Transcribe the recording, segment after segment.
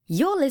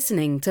You're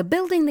listening to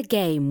Building the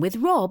Game with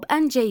Rob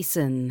and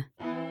Jason.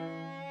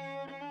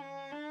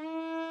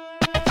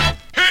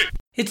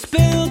 It's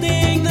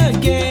Building the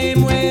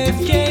Game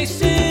with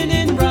Jason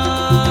and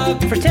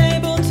Rob. For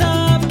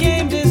tabletop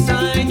game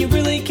design, you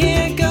really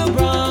can't go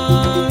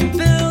wrong.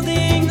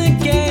 Building the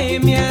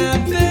game, yeah,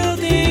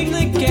 building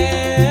the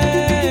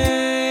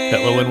game.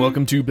 Hello and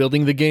welcome to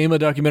Building the Game, a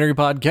documentary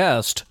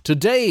podcast.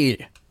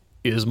 Today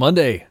is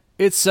Monday.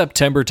 It's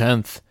September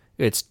 10th.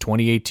 It's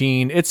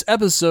 2018. It's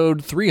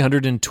episode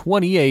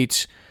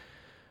 328.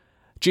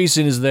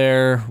 Jason is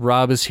there.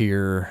 Rob is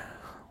here.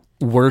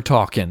 We're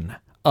talking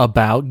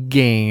about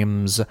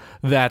games.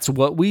 That's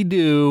what we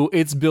do.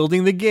 It's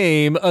Building the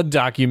Game, a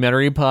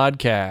documentary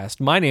podcast.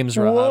 My name's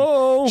Rob.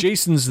 Whoa.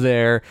 Jason's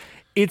there.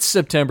 It's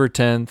September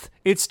 10th.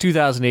 It's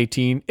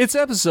 2018. It's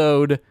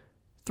episode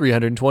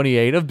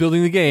 328 of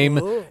Building the Game,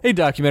 a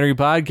documentary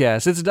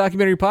podcast. It's a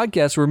documentary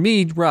podcast where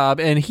me, Rob,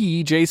 and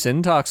he,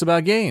 Jason, talks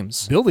about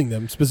games. Building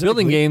them specifically.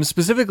 Building games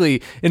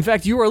specifically. In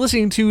fact, you are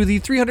listening to the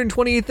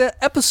 328th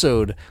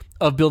episode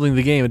of Building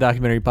the Game, a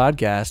documentary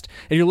podcast.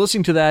 And you're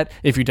listening to that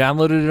if you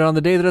downloaded it on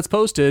the day that it's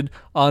posted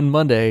on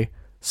Monday,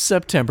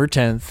 September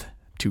 10th,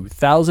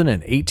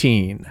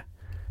 2018.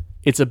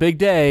 It's a big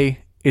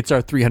day. It's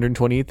our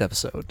 328th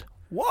episode.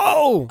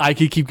 Whoa! I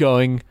could keep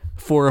going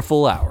for a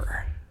full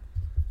hour.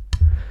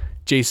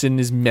 Jason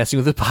is messing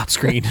with the pop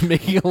screen and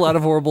making a lot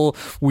of horrible,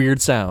 weird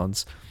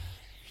sounds.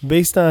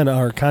 Based on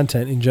our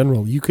content in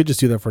general, you could just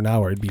do that for an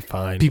hour. It'd be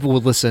fine. People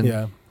would listen.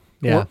 Yeah.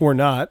 Yeah. Or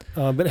not.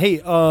 But hey,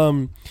 you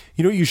know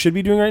what you should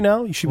be doing right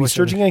now? You should be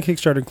searching on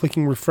Kickstarter and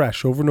clicking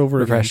refresh over and over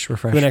again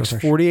for the next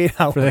 48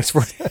 hours. For the next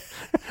 40.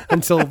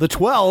 Until the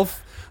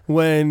 12th,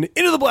 when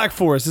Into the Black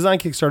Forest is on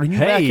Kickstarter. And you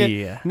back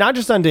it, not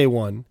just on day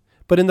one,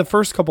 but in the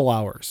first couple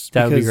hours.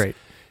 That would be great.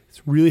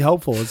 It's really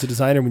helpful as a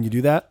designer when you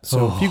do that.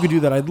 So if you could do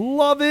that, I'd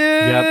love it.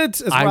 Yep.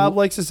 As Rob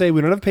likes to say,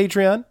 we don't have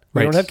Patreon.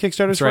 We don't have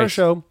Kickstarters for our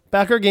show.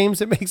 Back our games.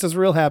 It makes us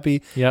real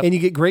happy. Yep. And you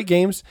get great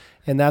games,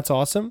 and that's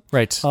awesome.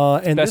 Right.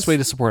 And best way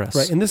to support us.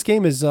 Right. And this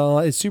game is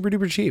super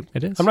duper cheap.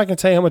 It is. I'm not going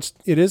to tell you how much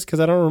it is because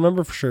I don't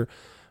remember for sure.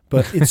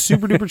 But it's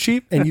super duper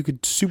cheap, and you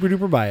could super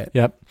duper buy it.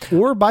 Yep.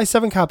 Or buy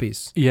 7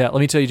 copies. Yeah, let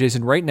me tell you,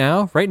 Jason, right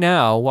now,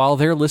 while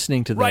they're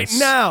listening to this. Right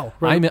now.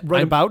 I'm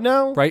about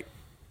now? Right.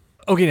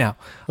 Okay, now.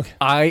 Okay.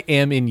 I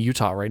am in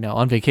Utah right now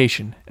on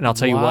vacation. And I'll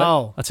tell you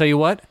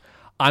what.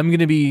 I'm going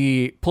to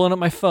be pulling up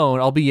my phone.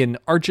 I'll be in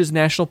Arches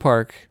National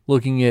Park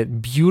looking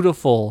at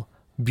beautiful,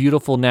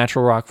 beautiful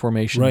natural rock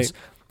formations. Right.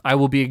 I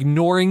will be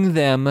ignoring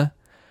them.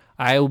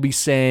 I will be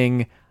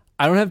saying,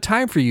 I don't have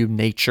time for you,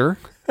 nature.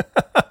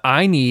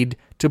 I need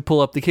to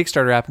pull up the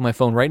Kickstarter app on my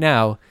phone right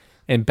now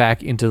and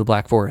back into the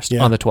Black Forest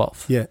on the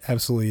 12th. Yeah,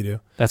 absolutely you do.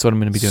 That's what I'm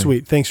going to be doing.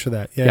 Sweet. Thanks for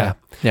that.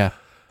 Yeah.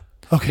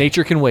 Okay.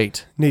 Nature can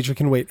wait. Nature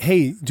can wait.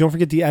 Hey, don't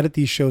forget to edit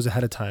these shows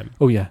ahead of time.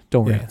 Oh, yeah.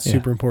 Don't worry. Yeah,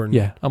 super important.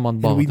 Yeah, I'm on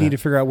the ball. And we need to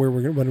figure out when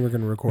we're going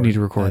to record. We need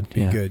to record. That'd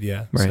be good,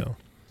 yeah. Right. So.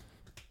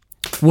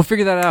 We'll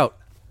figure that out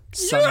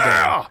someday.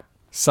 Yeah!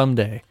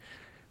 Someday.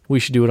 We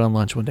should do it on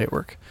lunch one day at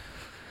work.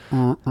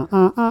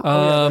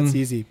 That's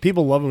easy.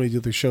 People love when we do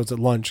the shows at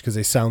lunch because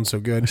they sound so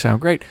good. They sound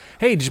great.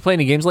 Hey, did you play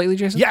any games lately,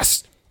 Jason?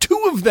 Yes,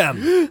 2 of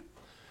them.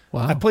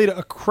 Wow. I played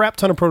a crap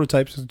ton of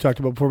prototypes, as we talked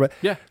about before. But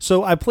yeah.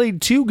 So I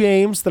played 2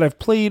 games that I've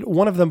played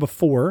one of them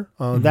before.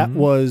 That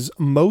was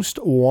Most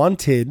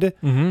Wanted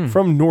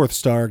from North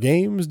Star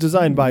Games,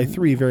 designed by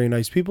 3 very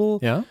nice people.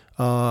 Yeah.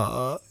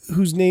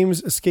 Whose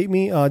names escape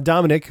me.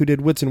 Dominic, who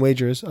did Wits and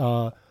Wagers,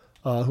 who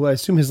I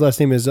assume his last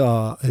name is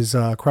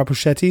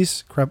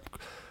Crapuchettes.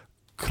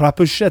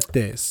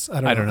 Crapuchettes.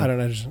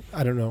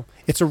 I don't know.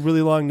 It's a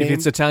really long name. If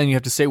it's Italian, you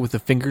have to say it with the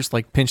fingers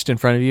like pinched in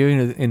front of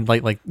you and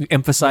like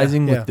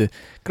emphasizing with the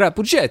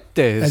Crapuchettes.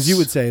 As you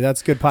would say,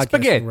 that's good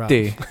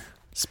podcasting.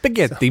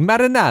 Spaghetti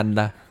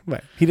marinara.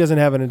 Right. He doesn't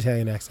have an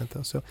Italian accent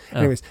though. So,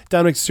 anyways,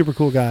 Dominic's a super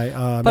cool guy.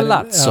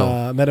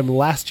 Palazzo. Met him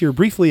last year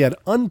briefly at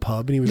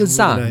Unpub, and he was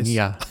really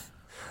nice.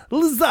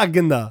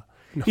 Lasagna.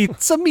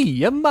 It's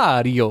me,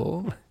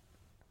 Mario.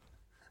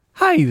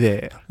 Hi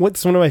there.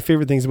 What's one of my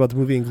favorite things about the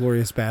movie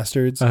Inglourious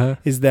Bastards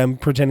is them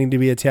pretending to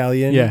be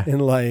Italian. Yeah.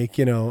 And like,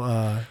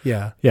 Yeah.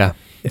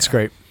 It's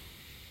great.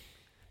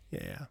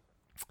 Yeah.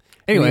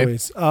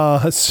 Anyways,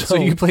 so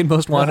you played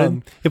Most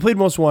Wanted? I played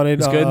Most Wanted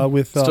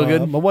with Still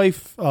good? my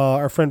wife,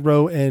 our friend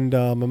Ro, and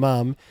my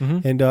mom.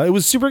 And it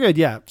was super good.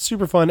 Yeah.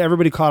 Super fun.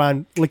 Everybody caught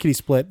on lickety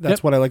split.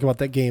 That's what I like about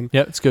that game.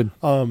 Yeah, it's good.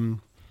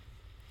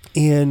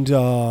 And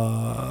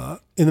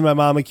then my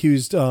mom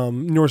accused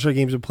North Star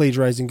Games of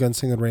plagiarizing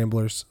Gunslinger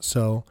Ramblers.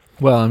 So,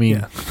 well, I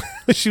mean,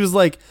 she's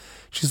like,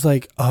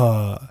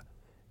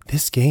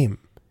 this game,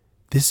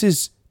 this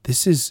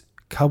is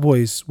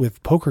Cowboys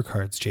with poker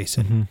cards,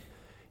 Jason.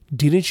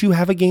 Didn't you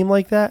have a game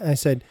like that? And I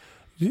said,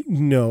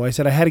 no. I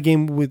said I had a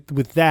game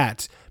with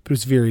that, but it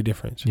was very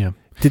different. Yeah.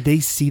 Did they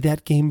see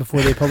that game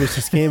before they published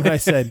this game? And I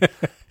said,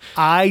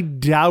 I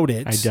doubt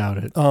it. I doubt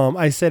it.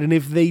 I said, and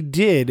if they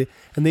did,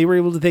 and they were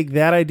able to take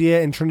that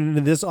idea and turn it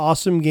into this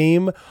awesome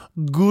game,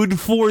 good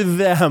for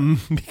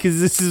them,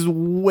 because this is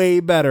way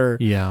better.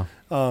 Yeah.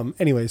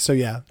 Anyway, so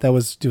yeah, it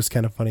was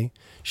kind of funny.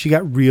 She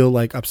got real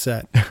like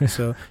upset.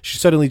 So she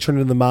suddenly turned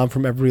into the mom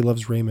from Everybody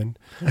Loves Raymond.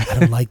 I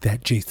don't like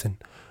that, Jason.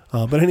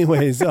 But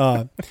anyways,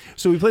 so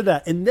we played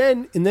that, and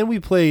then we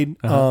played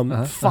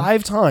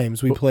 5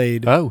 times. We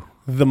played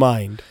The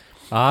Mind.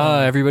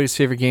 Everybody's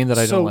favorite game that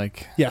I don't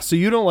like. Yeah, so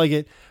you don't like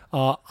it.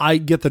 I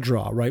get the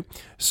draw, right?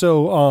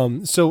 So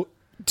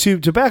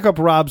to back up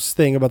Rob's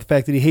thing about the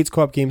fact that he hates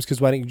co-op games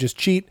because why don't you just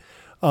cheat?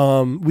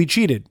 We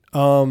cheated.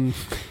 But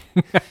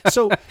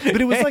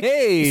it was like,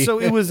 so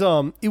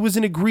it was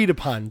an agreed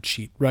upon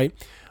cheat, right?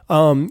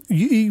 One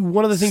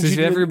of the things if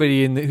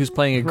everybody who's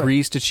playing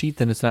agrees to cheat,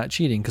 then it's not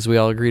cheating because we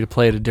all agree to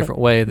play it a different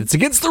way. That's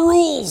against the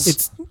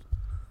rules.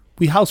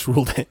 We house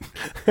ruled it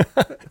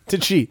to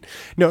cheat.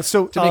 No,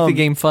 so to make the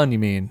game fun. You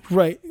mean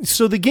right?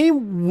 So the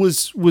game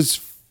was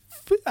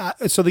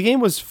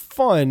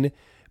fun,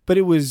 but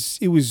it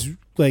was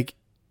like.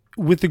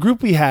 With the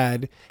group we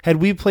had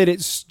we played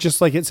it just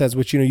like it says,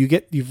 which,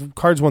 you've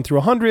cards 1 through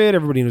 100.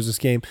 Everybody knows this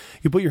game.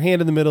 You put your hand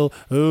in the middle.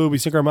 Oh, we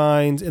sync our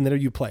minds, and then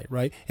you play,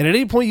 right? And at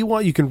any point you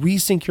want, you can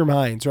resync your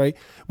minds, right?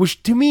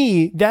 Which to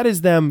me, that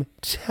is them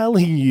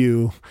telling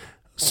you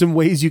some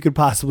ways you could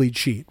possibly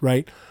cheat,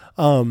 right?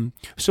 So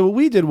what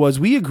we did was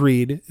we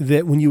agreed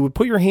that when you would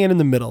put your hand in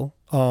the middle,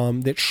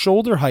 that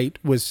shoulder height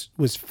was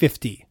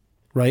 50,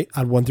 right?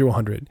 On 1 through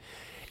 100.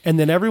 And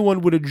then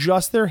everyone would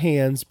adjust their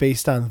hands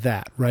based on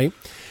that, right?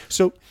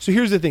 So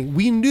here's the thing.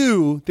 We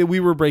knew that we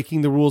were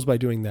breaking the rules by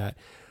doing that.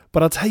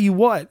 But I'll tell you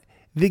what,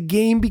 the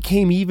game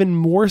became even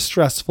more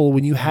stressful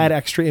when you had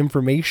extra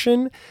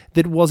information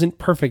that wasn't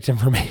perfect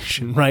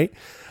information, right?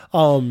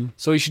 So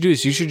what you should do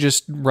is you should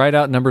just write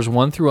out numbers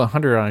 1 through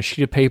 100 on a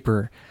sheet of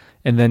paper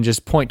and then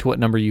just point to what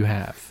number you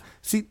have.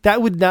 See,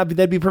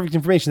 that'd be perfect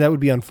information. That would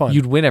be unfun.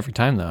 You'd win every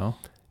time, though.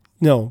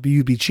 No, but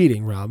you'd be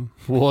cheating, Rob.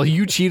 Well,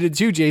 you cheated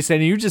too, Jason,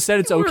 and you just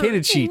said it's okay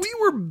to cheat. We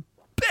were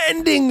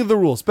bending the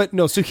rules. But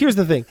no, so here's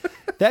the thing.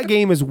 That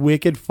game is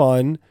wicked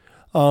fun.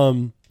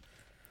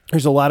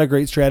 There's a lot of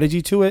great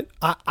strategy to it.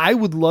 I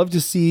would love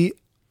to see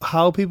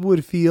how people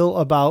would feel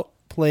about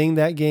playing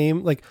that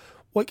game. Like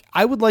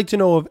I would like to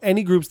know of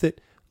any groups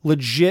that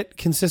legit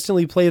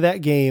consistently play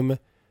that game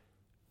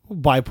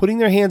by putting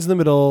their hands in the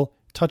middle,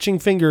 touching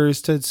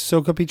fingers to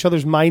soak up each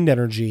other's mind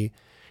energy,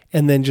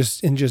 and then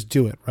just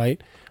do it,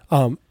 right?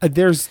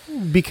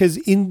 Because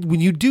when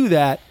you do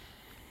that,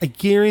 I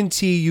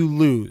guarantee you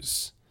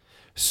lose.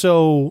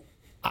 So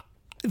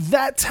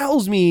that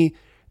tells me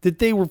that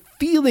they were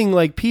feeling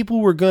like people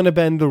were going to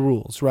bend the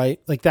rules, right?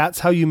 Like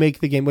that's how you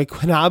make the game. Like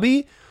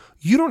Hanabi,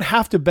 you don't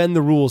have to bend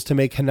the rules to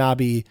make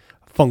Hanabi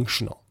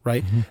functional,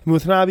 right? Mm-hmm. And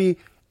with Hanabi,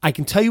 I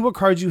can tell you what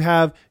cards you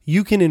have.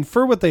 You can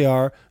infer what they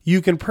are. You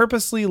can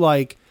purposely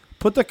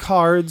put the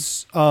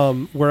cards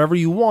wherever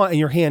you want in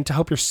your hand to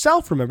help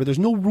yourself remember. There's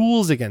no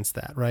rules against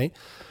that, right?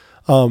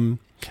 I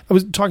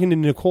was talking to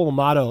Nicole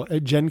Amato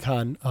at Gen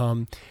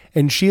Con,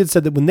 and she had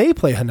said that when they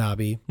play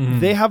Hanabi,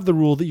 they have the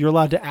rule that you're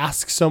allowed to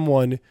ask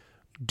someone,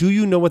 do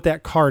you know what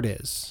that card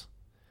is?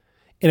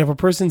 And if a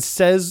person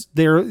says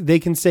they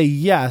can say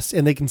yes,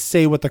 and they can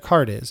say what the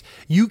card is.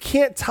 You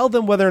can't tell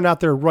them whether or not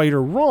they're right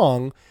or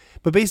wrong,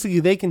 but basically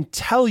they can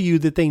tell you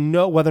that they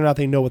know whether or not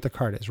they know what the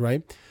card is,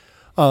 right?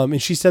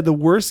 And she said the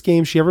worst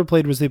game she ever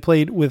played was they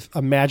played with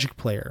a Magic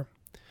player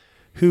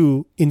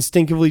who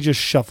instinctively just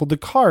shuffled the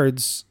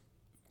cards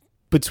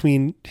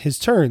between his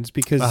turns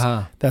because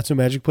that's what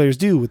Magic players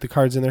do with the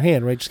cards in their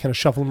hand, right? Just kind of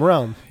shuffle them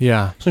around.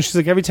 Yeah. So she's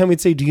like, every time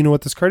we'd say, do you know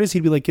what this card is?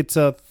 He'd be like, it's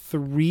a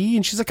 3.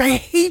 And she's like, I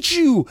hate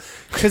you.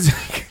 Because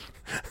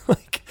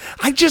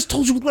I just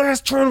told you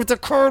last turn what the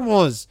card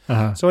was.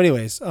 So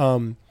anyways.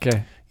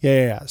 Okay.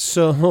 Yeah.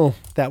 So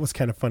that was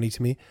kind of funny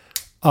to me.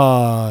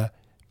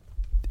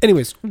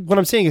 Anyways, what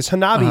I'm saying is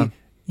Hanabi,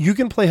 you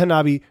can play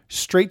Hanabi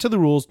straight to the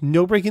rules,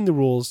 no breaking the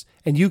rules,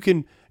 and you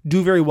can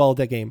do very well at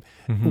that game.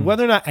 Mm-hmm.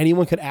 Whether or not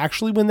anyone could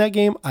actually win that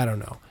game, I don't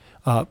know.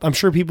 I'm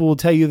sure people will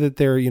tell you that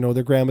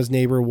their grandma's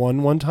neighbor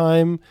won one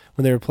time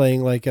when they were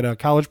playing at a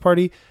college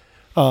party.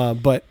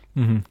 But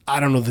I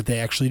don't know that they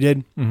actually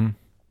did.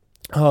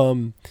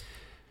 Mm-hmm.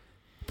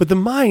 But the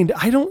Mind,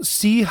 I don't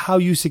see how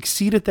you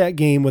succeed at that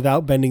game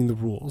without bending the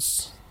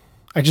rules.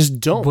 I just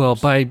don't. Well,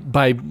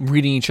 by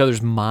reading each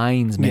other's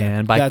minds,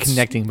 man. By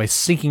connecting, by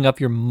syncing up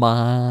your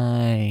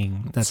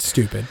mind. That's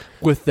stupid.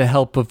 With the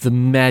help of the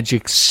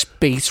magic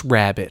space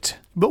rabbit.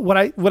 But what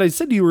I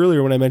said to you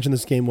earlier when I mentioned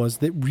this game was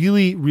that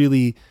really,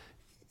 really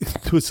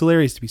it was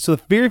hilarious to me. So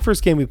the very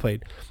first game we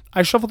played,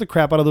 I shuffled the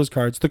crap out of those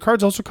cards. The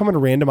cards also come in a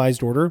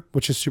randomized order,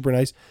 which is super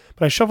nice.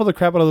 But I shuffled the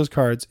crap out of those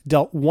cards,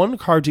 dealt 1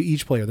 card to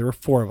each player. There were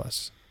 4 of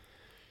us.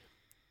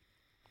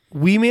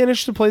 We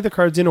managed to play the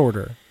cards in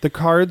order. The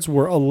cards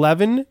were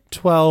 11,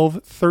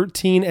 12,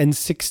 13, and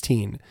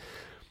 16.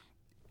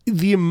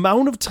 The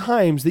amount of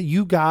times that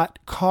you got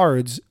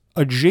cards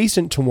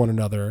adjacent to one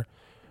another,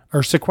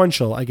 or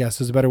sequential, I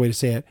guess is a better way to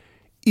say it,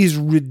 is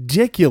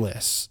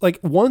ridiculous.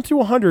 1 through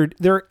 100,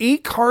 there are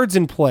 8 cards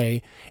in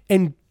play,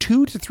 and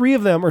 2 to 3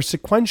 of them are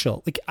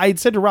sequential. I had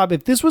said to Rob,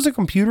 if this was a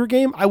computer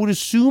game, I would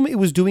assume it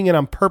was doing it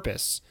on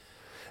purpose.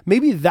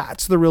 maybe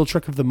that's the real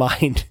trick of the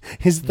mind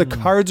is the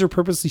cards are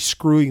purposely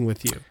screwing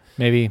with you.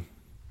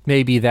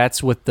 Maybe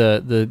that's what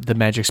the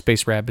Magic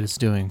Space Rabbit is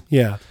doing.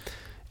 Yeah.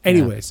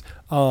 Anyways,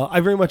 I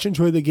very much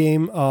enjoyed the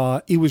game.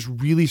 It was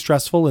really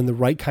stressful in the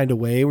right kind of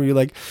way where you're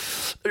like,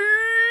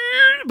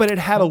 but it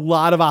had a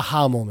lot of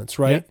aha moments,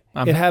 right?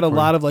 Yeah, it had a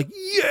lot of like,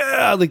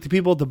 yeah, like the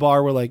people at the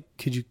bar were like,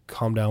 could you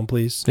calm down,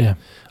 please? Yeah.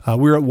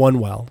 We were at One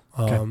Well.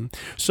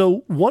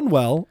 So One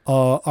Well,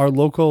 our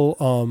local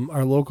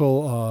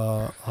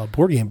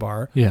board game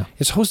bar,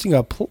 is hosting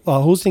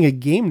a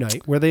game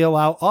night where they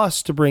allow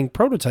us to bring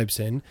prototypes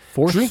in,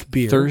 drink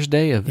beer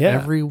Thursday of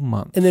every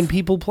month, and then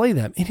people play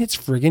them, and it's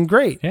friggin'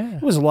 great. Yeah,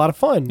 it was a lot of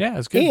fun. Yeah, it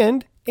was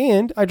good.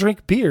 And I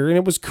drank beer, and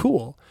it was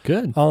cool.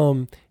 Good.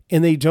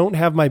 And they don't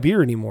have my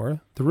beer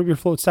anymore. The Root Beer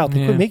Float Stout.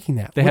 They quit making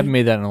that. They haven't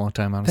made that in a long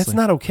time, honestly. That's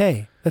not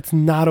okay. That's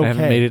not okay. They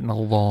haven't made it in a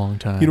long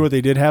time. You know what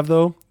they did have,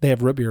 though? They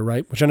have root beer,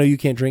 right? Which I know you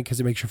can't drink because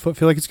it makes your foot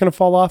feel like it's going to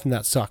fall off, and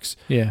that sucks.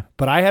 Yeah.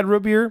 But I had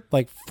root beer,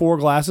 like 4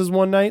 glasses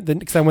one night,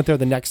 because I went there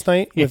the next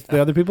night with the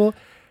other people.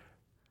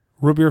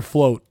 Root beer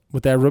float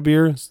with that root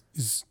beer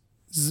is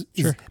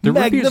sure.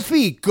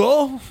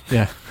 magnifico.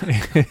 Yeah.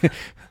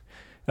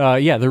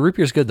 The root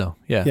beer's good, though.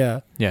 Yeah.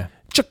 Yeah. Yeah.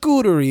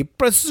 Charcuterie,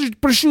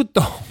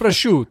 prosciutto.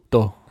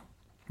 Prosciutto.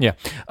 Yeah.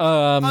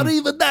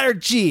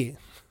 Arrivederci.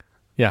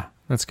 Yeah,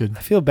 that's good.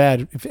 I feel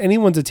bad. If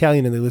anyone's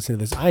Italian and they listen to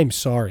this, I'm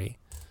sorry.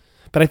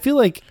 But I feel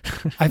like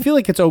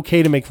it's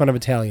okay to make fun of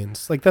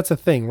Italians. Like, that's a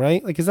thing,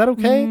 right? Like, is that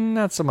okay?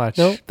 Not so much.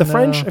 No? The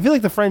French? I feel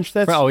like the French,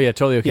 that's... Oh, yeah,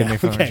 totally okay Yeah, to make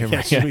fun okay, of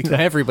yeah, French.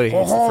 Everybody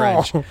hates the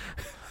French.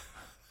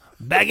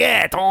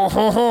 Baguette,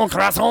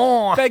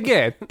 croissant,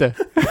 Baguette.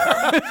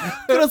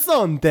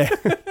 croissant.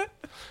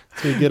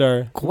 So we get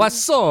our...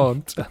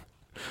 Croissant.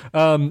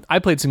 I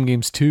played some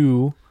games,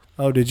 too.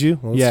 Oh, did you?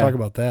 Well, let's talk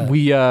about that.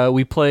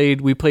 We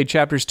played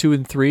chapters 2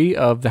 and 3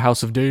 of the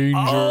House of Danger.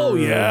 Oh,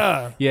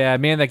 yeah. Yeah,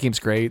 man, that game's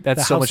great.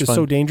 That's so much fun. The house is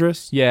so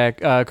dangerous.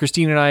 Yeah,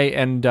 Christine and I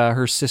and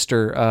her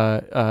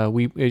sister,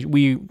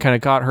 we kind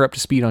of got her up to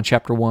speed on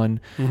chapter 1,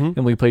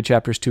 and we played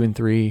chapters 2 and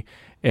 3,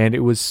 and it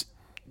was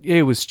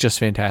just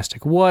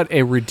fantastic. What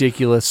a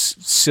ridiculous,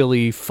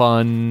 silly,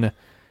 fun,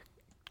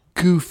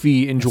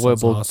 goofy,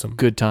 enjoyable, awesome.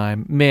 Good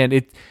time. Man,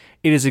 it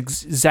is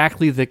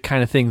exactly the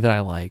kind of thing that I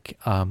like.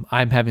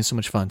 I'm having so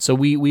much fun. So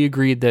we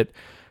agreed that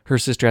her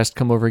sister has to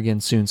come over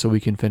again soon so we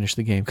can finish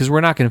the game, because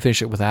we're not going to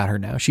finish it without her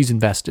now. She's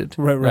invested.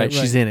 Right.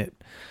 She's in it.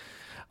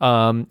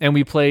 And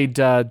we played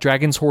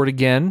Dragon's Horde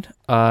again,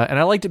 and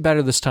I liked it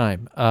better this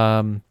time.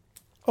 Oh,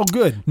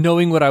 good.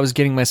 Knowing what I was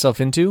getting myself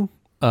into,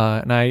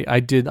 and I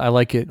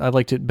like it. I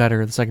liked it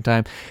better the second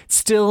time. It's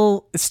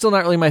still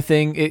not really my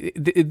thing.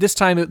 This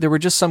time there were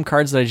just some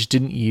cards that I just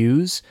didn't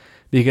use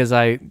because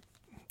I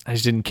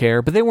just didn't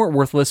care, but they weren't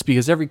worthless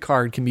because every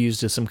card can be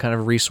used as some kind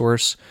of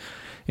resource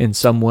in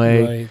some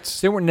way. Right.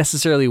 So they weren't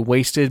necessarily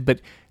wasted,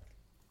 but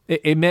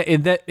it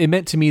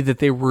meant to me that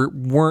they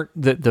weren't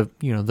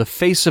the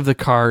face of the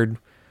card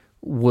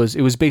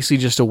was basically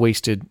just a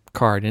wasted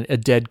card and a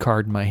dead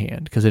card in my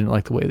hand because I didn't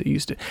like the way they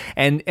used it.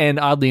 And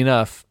oddly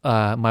enough,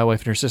 my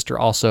wife and her sister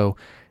also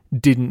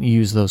didn't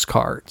use those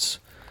cards.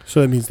 So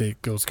that means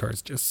those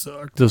cards just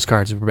sucked. Those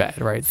cards were bad,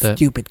 right?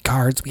 Stupid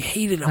cards. We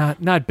hated them.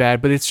 Not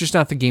bad, but it's just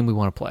not the game we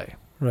want to play.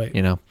 Right.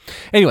 You know.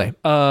 Anyway,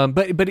 but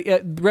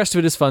the rest of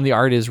it is fun. The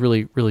art is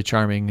really, really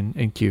charming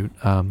and cute.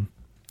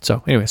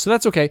 So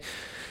that's okay.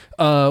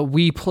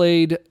 We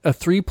played a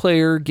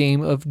 3-player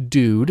game of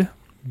Dude.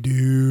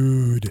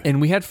 And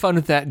we had fun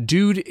with that.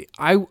 Dude,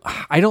 I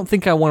don't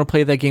think I want to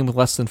play that game with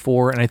less than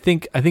 4, and I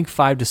think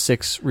 5 to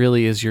 6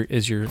 really is your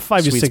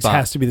 5 to 6 spot.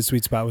 has to be the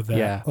sweet spot with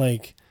that.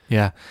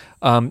 Yeah.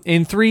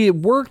 In 3 it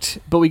worked,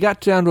 but we got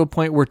down to a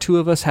point where 2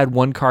 of us had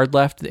 1 card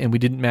left and we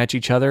didn't match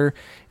each other,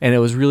 and it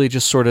was really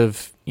just sort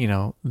of,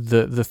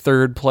 the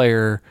third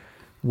player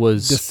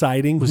was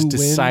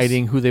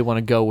deciding who they want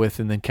to go with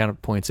and then count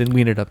up points, and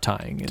we ended up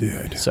tying.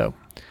 Dude. So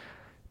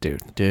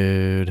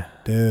dude.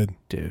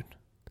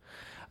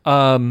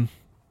 So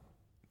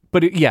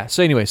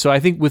anyway, so I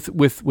think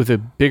with a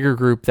bigger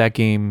group, that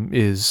game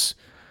is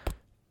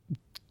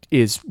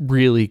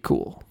really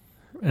cool.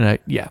 And I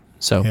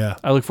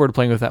look forward to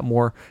playing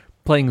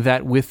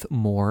that with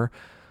more.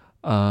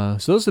 So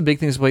those are the big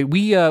things to play.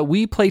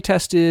 We play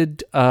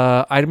tested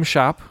Item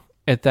Shop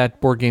at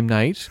that board game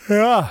night.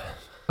 Yeah.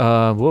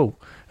 Whoa.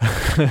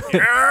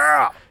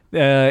 Yeah.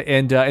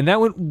 And that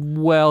went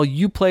well.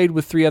 You played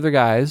with 3 other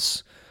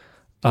guys.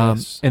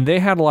 Yes. And they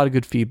had a lot of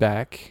good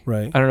feedback.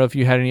 Right. I don't know if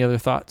you had any other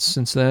thoughts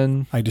since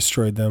then. I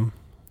destroyed them.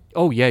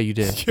 Oh yeah, you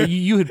did.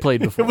 you had played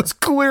before. It was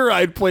clear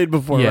I'd played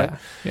before. Yeah. Right?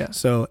 Yeah.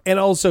 So, and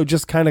also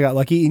just kind of got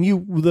lucky.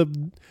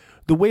 And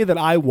the way that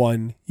I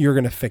won, you're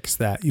going to fix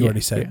that. You already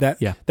said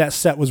that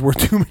set was worth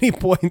too many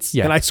points.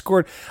 Yeah. And I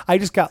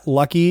just got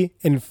lucky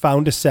and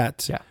found a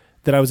set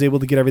that I was able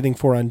to get everything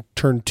for on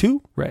turn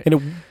 2. Right. And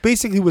it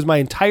basically was my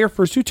entire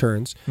first 2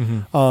 turns.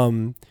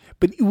 Mm-hmm.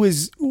 But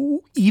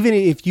even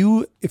if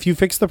you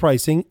fix the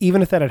pricing,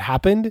 even if that had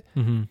happened,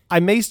 I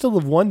may still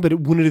have won, but it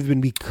wouldn't have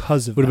been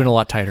because of Would have that. been a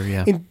lot tighter,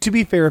 yeah. And to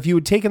be fair, if you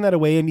had taken that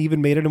away and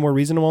even made it a more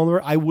reasonable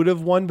number, I would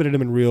have won, but it'd have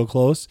been real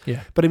close.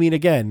 Yeah. But I mean,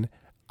 again,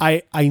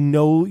 I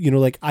know,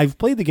 like I've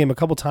played the game a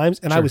couple times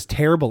and I Sure. was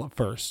terrible at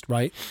first,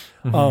 right?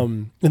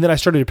 And then I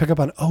started to pick up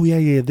on,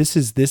 this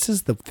is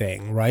the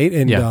thing, right?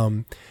 And Yeah.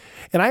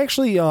 and I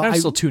actually I'm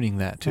still tuning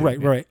that too. Right,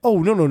 yeah. right. Oh,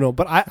 no.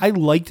 But I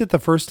liked it the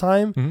first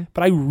time,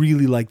 but I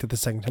really liked it the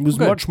second time. It was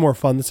Good. much more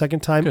fun the second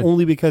time, Good.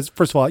 only because,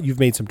 first of all, you've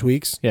made some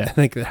tweaks. Yeah. I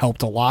think that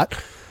helped a lot.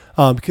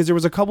 Because there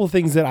was a couple of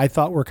things that I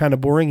thought were kind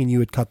of boring and you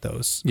had cut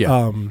those.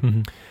 Yeah.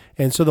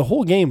 And so the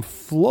whole game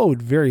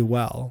flowed very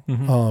well.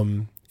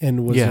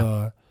 And was,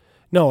 Yeah.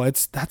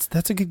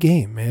 that's a good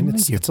game, man.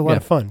 Thank you. It's a lot Yeah.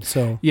 of fun.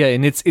 So, Yeah,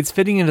 and it's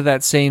fitting into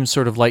that same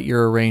sort of light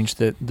year range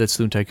that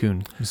Saloon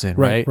Tycoon is in,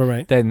 right?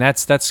 Right. Then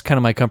that's kind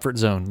of my comfort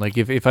zone. Like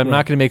if I'm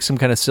not going to make some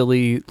kind of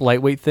silly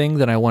lightweight thing,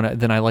 then I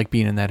like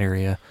being in that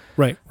area.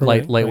 right.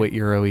 Lightweight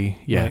Euro-y.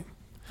 Yeah. Right.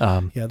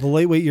 Yeah. The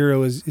lightweight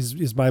Euro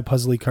is my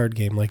puzzly card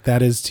game. Like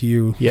that is to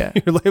you. Yeah.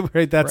 Your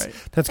lightweight, that's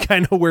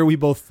kind of where we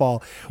both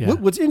fall. Yeah.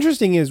 What's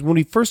interesting is when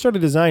we first started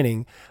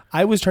designing,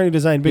 I was trying to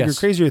design bigger, Yes.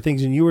 crazier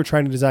things, and you were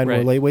trying to design more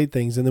Right. lightweight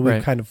things, and then we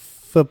Right. kind of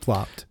flip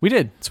flopped. We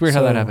did. It's weird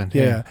how that happened.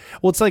 Yeah.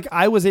 Well, it's like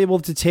I was able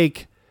to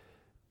take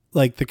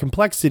like the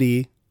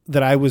complexity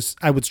that I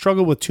would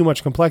struggle with too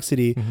much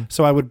complexity,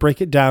 so I would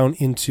break it down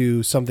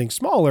into something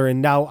smaller,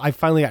 and now I've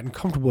finally gotten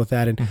comfortable with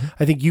that. And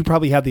I think you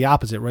probably had the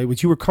opposite, right?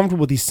 Which you were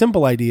comfortable with these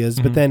simple ideas,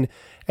 but then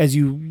as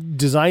you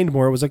designed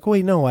more, it was like, oh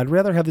wait, no, I'd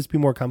rather have this be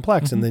more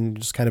complex, and then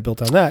you just kind of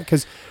built on that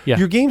because Yeah.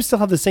 your games still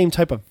have the same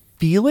type of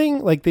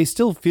feeling, like they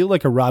still feel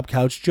like a Rob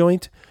Couch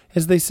joint,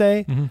 as they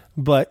say,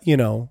 but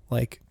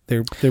like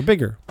they're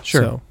bigger.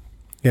 Sure. So,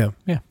 yeah.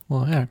 Yeah.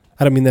 Well, yeah.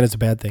 I don't mean that as a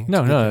bad thing.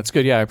 No, that's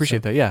good. Yeah, I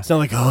appreciate that. Yeah. It's not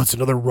like, oh, it's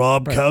another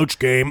Rob Couch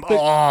game.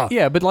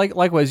 Yeah, but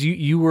likewise,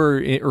 you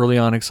were early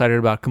on excited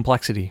about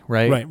complexity,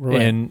 right?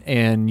 Right.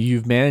 And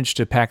you've managed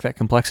to pack that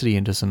complexity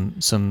into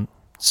some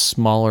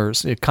smaller,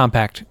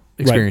 compact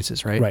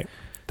experiences, right? Right.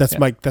 That's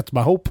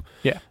my hope.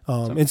 Yeah.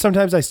 And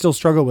sometimes I still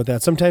struggle with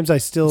that. Sometimes I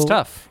still It's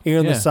tough. err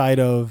on Yeah. the side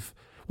of,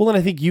 well, and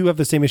I think you have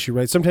the same issue,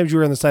 right? Sometimes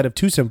you're on the side of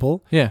too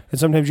simple, Yeah. and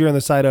sometimes you're on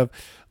the side of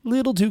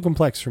little too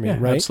complex for me, Yeah,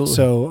 right? absolutely.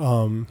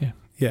 So,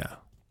 yeah.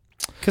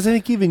 Because I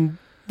think even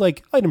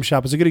like Item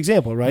Shop is a good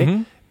example, right?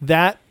 Mm-hmm.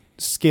 That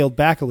scaled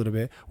back a little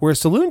bit, whereas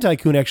Saloon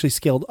Tycoon actually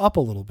scaled up a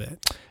little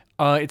bit.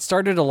 It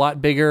started a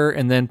lot bigger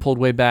and then pulled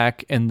way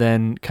back and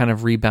then kind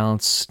of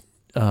rebalanced.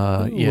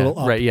 little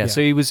up, right. Yeah. yeah.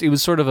 So it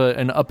was sort of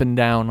an up and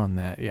down on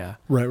that. Yeah.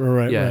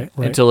 Right. Yeah.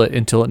 Right. Until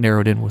it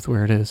narrowed in with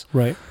where it is.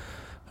 Right.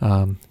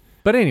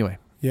 But anyway.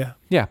 Yeah.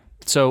 Yeah.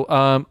 So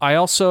I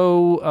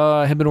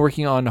also have been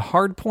working on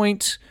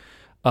Hardpoint.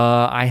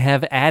 I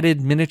have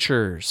added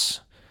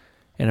miniatures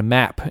and a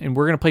map, and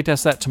we're going to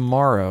playtest that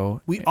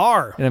tomorrow. We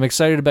are. And I'm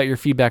excited about your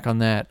feedback on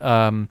that.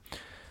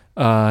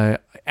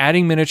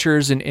 Adding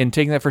miniatures and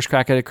taking that first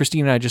crack at it.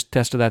 Christine and I just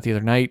tested that the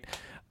other night.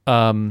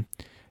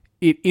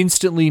 It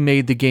instantly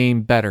made the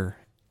game better.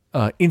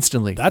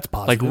 Instantly. That's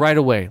positive. Like right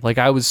away. Like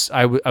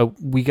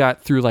we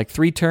got through like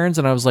 3 turns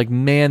and I was like,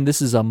 man,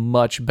 this is a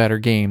much better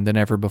game than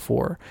ever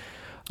before.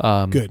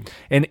 Good.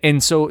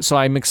 And so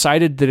I'm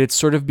excited that it's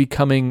sort of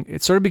becoming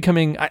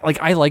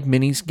I like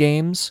minis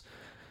games.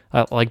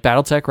 Like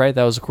BattleTech, right?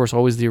 That was, of course,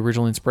 always the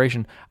original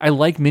inspiration. I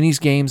like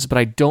minis games, but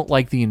I don't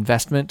like the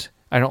investment.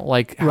 I don't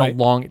like how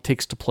long it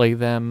takes to play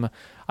them.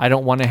 I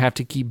don't want to have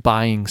to keep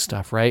buying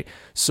stuff, right?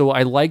 So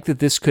I like that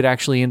this could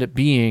actually end up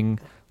being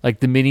like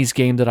the minis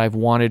game that I've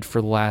wanted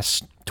for the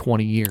last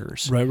 20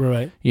 years.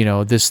 Right. You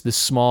know, this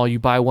small, you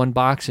buy one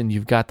box and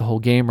you've got the whole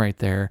game right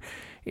there.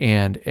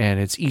 And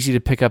it's easy to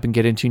pick up and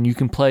get into, and you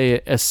can play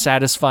a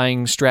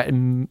satisfying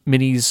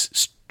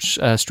minis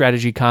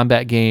strategy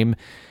combat game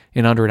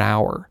in under an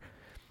hour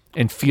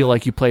and feel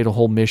like you played a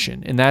whole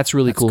mission. And that's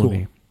really cool to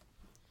me.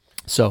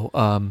 So,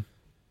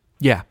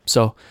 yeah.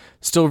 So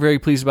still very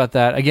pleased about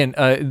that. Again,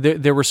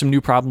 there were some new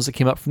problems that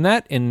came up from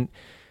that, and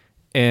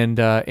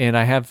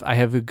I have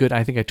a good,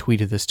 I think I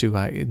tweeted this too.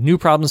 New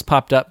problems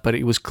popped up, but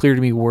it was clear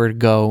to me where to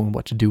go and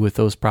what to do with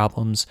those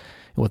problems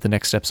and what the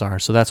next steps are.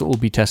 So that's what we'll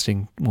be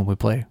testing when we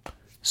play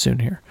soon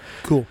here.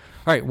 Cool.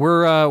 All right,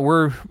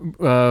 we're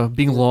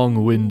being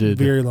long-winded.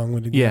 Very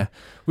long-winded. Yeah.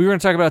 We were going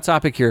to talk about a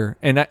topic here,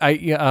 and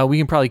we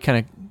can probably kind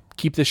of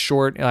keep this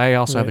short. I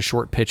also have a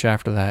short pitch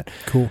after that.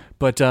 Cool.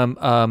 But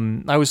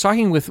I was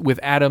talking with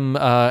Adam,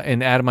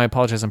 and Adam, I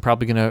apologize. I'm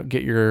probably going to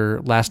get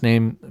your last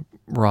name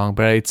wrong,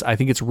 but I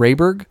think it's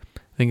Rayberg.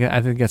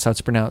 I think that's how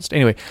it's pronounced.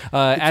 Anyway,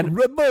 Adam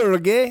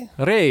Rayberg.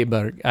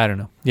 I don't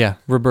know. Yeah,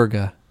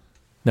 Rayberg.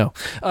 No.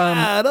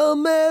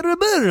 Adam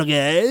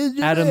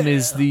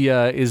is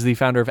the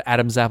founder of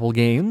Adam's Apple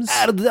Games.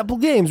 Adam's Apple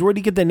Games. Where'd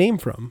he get that name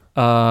from?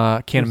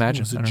 Can't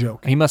imagine. It was a I don't know.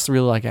 joke. He must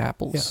really like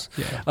apples.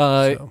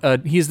 Yeah.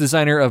 He's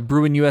designer of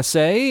Bruin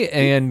USA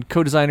and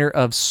co-designer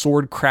of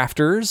Sword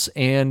Crafters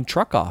and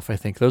Truck Off. I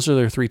think those are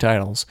their 3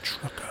 titles.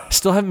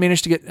 Still haven't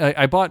managed to get.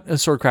 I bought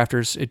Sword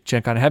Crafters at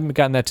Gen Con. I haven't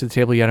gotten that to the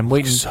table yet. I'm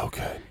waiting. So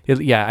good.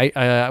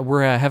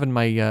 We're having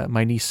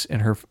my niece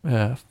and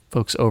her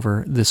folks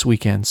over this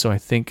weekend, so I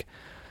think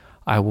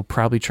I will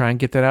probably try and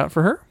get that out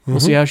for her. We'll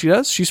see how she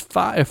does. She's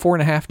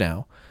 4.5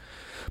 now.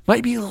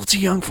 Might be a little too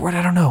young for it.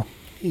 I don't know.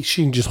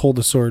 She can just hold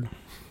a sword.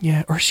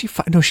 Yeah, or is she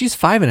 5? No, she's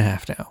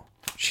 5.5 now.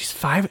 She's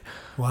 5.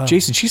 Wow.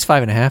 Jason, she's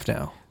 5.5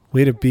 now.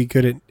 Way to be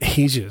good at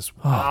ages.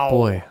 Wow. Oh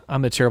boy,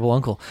 I'm a terrible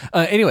uncle.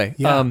 Anyway,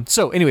 Yeah.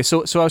 So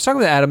I was talking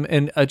with Adam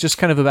and just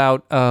kind of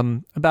about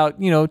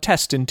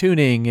test and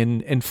tuning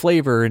and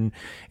flavor and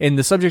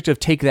the subject of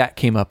Take That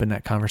came up in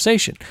that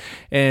conversation,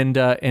 and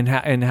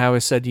how I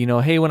said,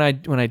 hey, when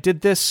I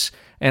did this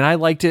and I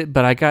liked it,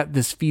 but I got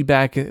this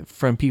feedback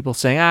from people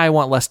saying I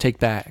want less Take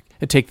That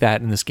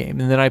in this game,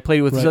 and then I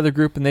played with this other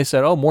group and they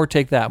said, oh, more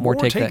Take That, more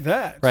take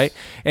that, right?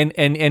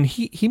 And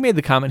he made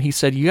the comment. He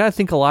said you got to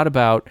think a lot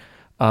about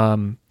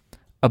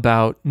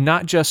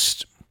not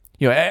just,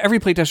 every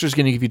playtester is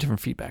going to give you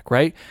different feedback,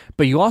 right?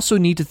 But you also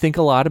need to think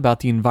a lot about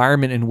the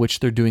environment in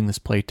which they're doing this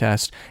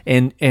playtest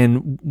and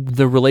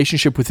the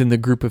relationship within the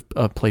group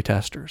of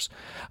playtesters.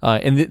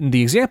 And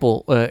the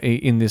example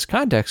in this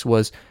context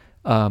was,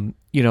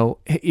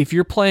 if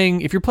you're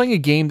playing a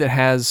game that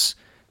has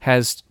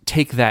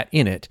Take That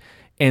in it,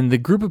 and the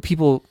group of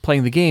people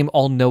playing the game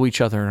all know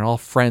each other and are all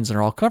friends and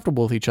are all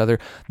comfortable with each other,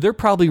 they're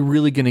probably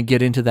really going to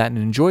get into that and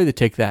enjoy the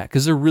Take That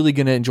because they're really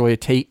going to enjoy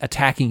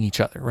attacking each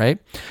other, right?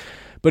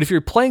 But if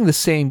you're playing the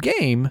same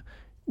game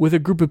with a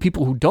group of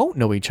people who don't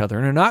know each other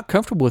and are not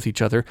comfortable with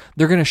each other,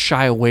 they're going to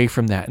shy away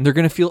from that and they're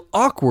going to feel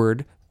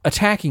awkward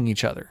attacking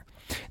each other.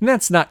 And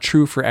that's not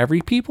true for for every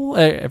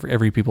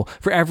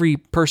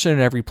person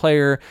and every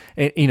player.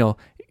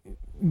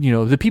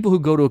 The people who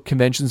go to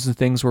conventions and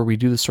things where we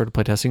do this sort of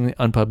playtesting,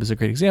 Unpub is a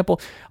great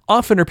example,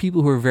 often are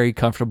people who are very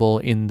comfortable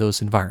in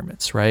those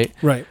environments, right?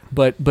 Right.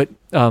 But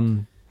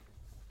the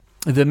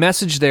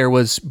message there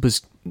was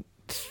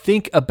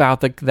think about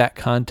that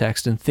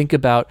context and think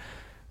about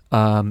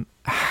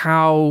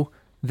how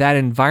that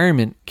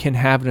environment can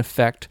have an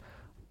effect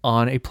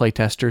on a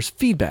playtester's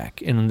feedback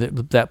and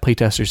that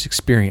playtester's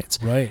experience.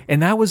 Right.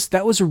 And that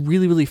was a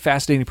really, really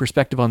fascinating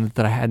perspective on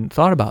that I hadn't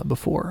thought about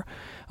before.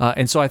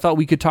 And so I thought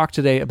we could talk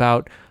today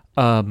about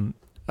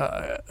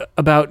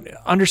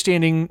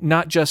understanding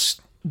not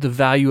just the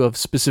value of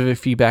specific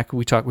feedback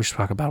we should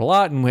talk about a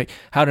lot, and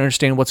how to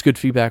understand what's good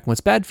feedback and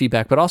what's bad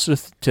feedback, but also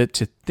to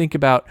think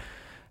about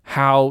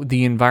how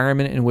the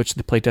environment in which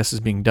the playtest is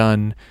being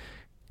done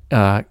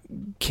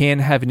can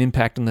have an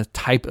impact on the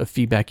type of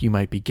feedback you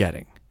might be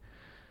getting.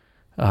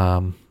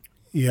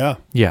 Yeah.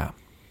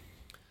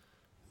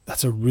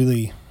 That's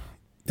when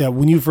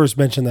you first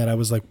mentioned that, I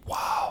was like,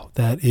 wow,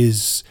 that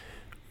is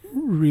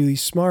really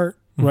smart,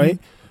 right?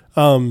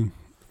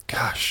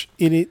 Gosh,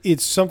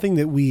 it's something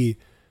that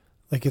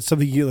it's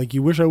something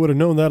you wish I would have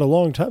known that a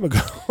long time ago.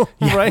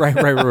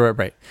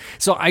 Right.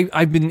 So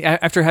I've been,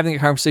 after having a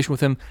conversation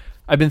with him,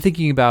 I've been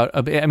thinking about,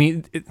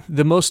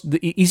 the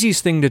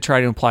easiest thing to try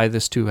to apply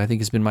this to, I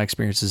think, has been my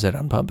experiences at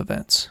Unpub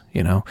events,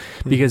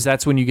 because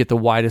that's when you get the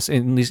widest,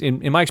 at least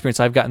in my experience,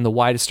 I've gotten the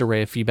widest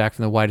array of feedback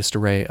from the widest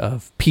array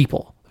of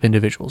people, of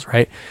individuals,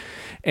 right?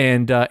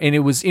 And it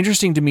was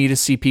interesting to me to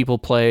see people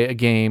play a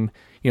game,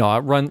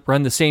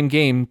 run the same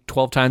game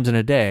 12 times in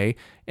a day.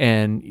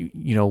 And,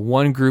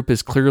 one group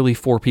is clearly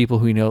 4 people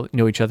who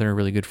know each other and are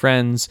really good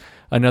friends.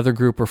 Another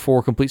group are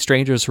 4 complete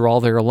strangers who are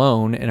all there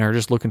alone and are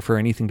just looking for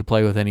anything to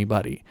play with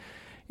anybody.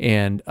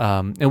 And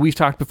we've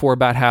talked before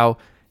about how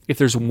if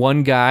there's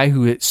one guy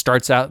who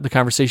starts out the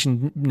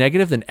conversation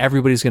negative, then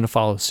everybody's going to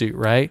follow suit,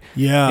 right?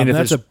 Yeah, and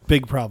that's a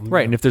big problem.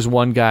 Right, and if there's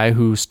one guy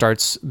who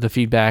starts the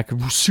feedback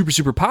super,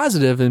 super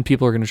positive, then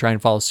people are going to try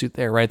and follow suit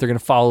there, right? They're going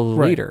to follow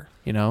the leader,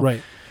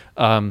 Right.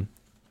 And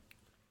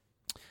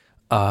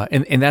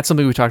that's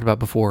something we talked about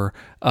before.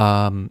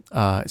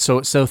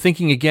 So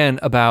thinking again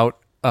about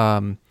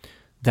that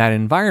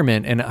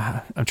environment, and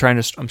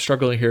I'm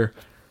struggling here.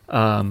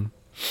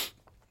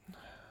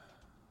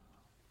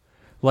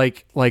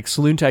 Like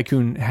Saloon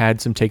Tycoon had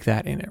some Take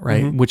That in it,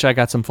 right? Mm-hmm. Which I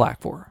got some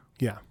flack for.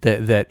 Yeah.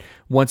 That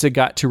once it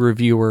got to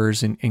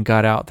reviewers and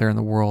got out there in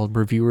the world,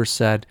 reviewers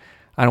said,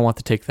 I don't want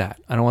to Take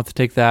That. I don't want to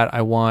Take That.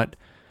 I want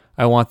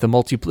the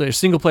multiplayer,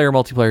 single player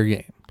multiplayer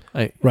game.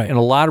 Right. And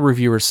a lot of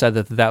reviewers said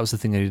that was the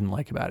thing they didn't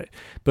like about it.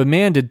 But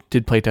man, did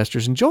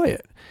playtesters enjoy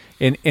it.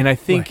 And I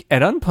think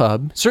at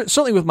Unpub,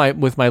 certainly with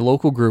my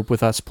local group,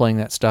 with us playing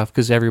that stuff,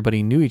 because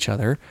everybody knew each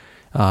other,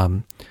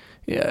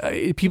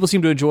 people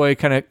seem to enjoy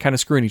kind of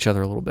screwing each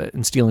other a little bit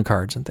and stealing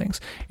cards and things.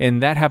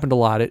 And that happened a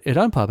lot at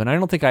Unpub. And I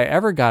don't think I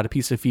ever got a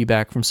piece of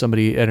feedback from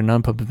somebody at an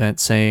Unpub event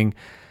saying,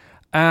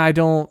 I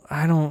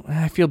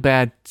feel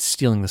bad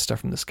stealing this stuff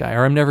from this guy,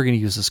 or I'm never going to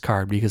use this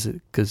card because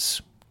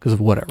of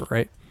whatever,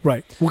 right?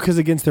 Right. Well, because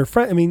against their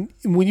friend, I mean,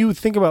 when you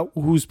think about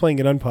who's playing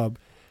at Unpub,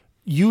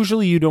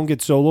 usually you don't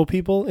get solo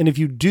people. And if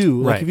you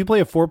do, if you play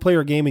a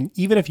 4-player game, and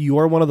even if you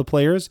are one of the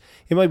players,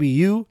 it might be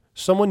you,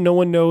 someone no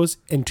one knows,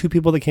 and 2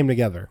 people that came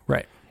together.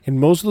 Right. And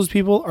most of those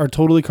people are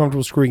totally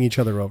comfortable screwing each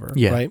other over.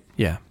 Yeah. Right.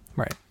 Yeah.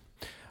 Right.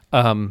 So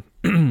I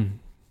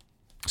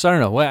don't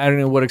know. I don't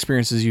know what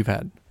experiences you've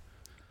had.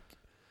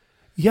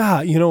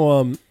 Yeah.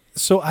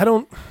 So I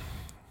don't.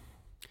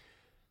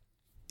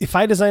 If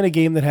I design a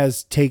game that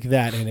has take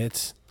that in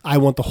it, I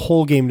want the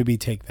whole game to be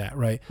take that,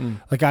 right?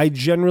 Like I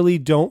generally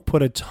don't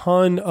put a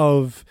ton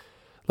of,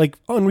 like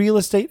Unreal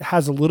Estate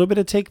has a little bit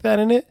of take that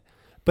in it,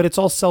 but it's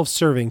all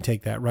self-serving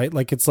take that, right?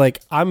 Like it's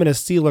like, I'm going to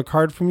steal a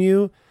card from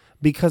you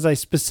because I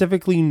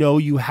specifically know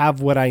you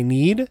have what I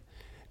need,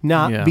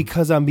 not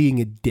because I'm being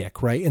a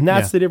dick, right? And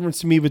that's the difference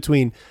to me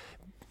between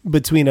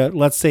a,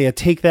 let's say, a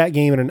take that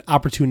game and an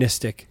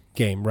opportunistic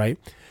game, right?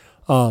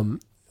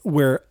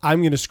 Where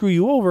I'm going to screw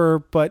you over,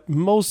 but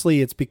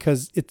mostly it's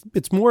because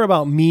it's more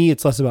about me.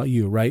 It's less about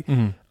you. Right.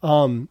 And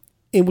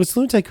with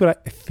Saloon Tycoon, I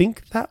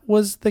think that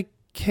was the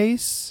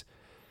case,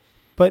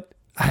 but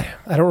I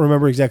don't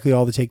remember exactly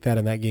all the take that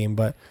in that game,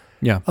 but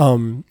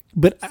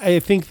but I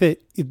think that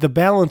the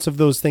balance of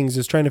those things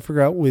is trying to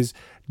figure out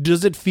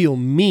does it feel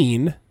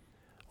mean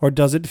or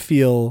does it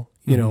feel,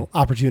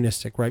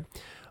 opportunistic? Right.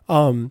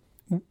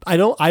 I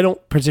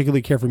don't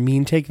particularly care for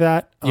mean take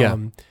that.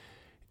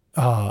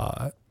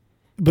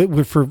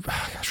 But for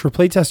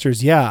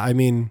playtesters, I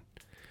mean,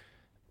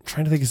 I'm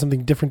trying to think of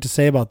something different to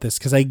say about this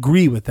because I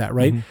agree with that,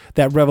 right?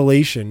 That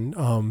revelation.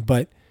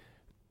 But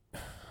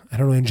I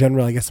don't know, in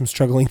general, I guess I'm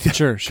struggling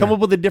to come up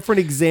with a different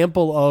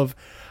example of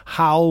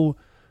how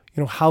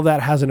that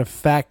has an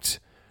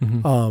effect.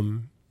 I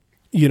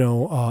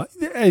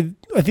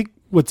think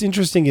what's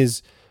interesting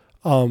is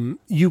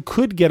you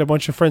could get a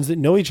bunch of friends that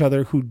know each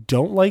other who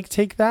don't like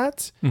take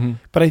that.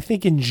 But I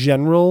think in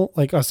general,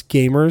 like us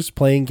gamers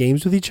playing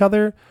games with each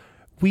other,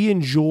 we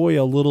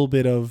enjoy a little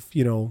bit of,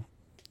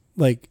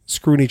 like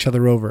screwing each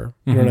other over.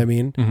 You know what I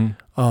mean?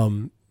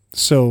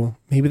 So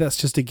maybe that's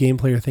just a game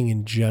player thing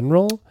in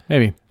general.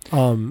 Maybe.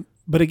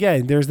 But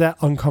again, there's that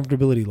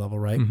uncomfortability level,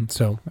 right?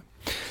 So,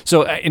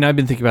 and I've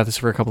been thinking about this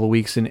for a couple of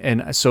weeks.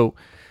 And so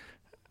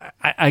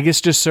I guess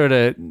just sort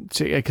of,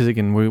 because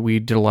again, we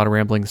did a lot of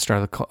rambling at the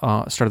start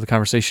of the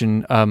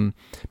conversation,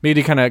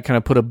 maybe to kind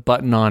of put a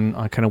button on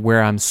kind of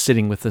where I'm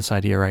sitting with this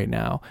idea right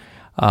now.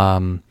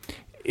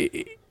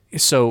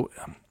 So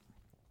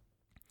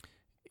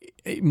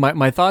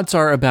my thoughts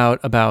are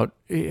about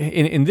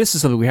and this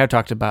is something we have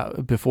talked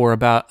about before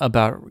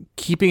about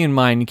keeping in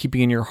mind and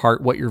keeping in your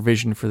heart what your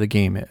vision for the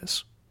game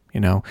is,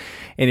 and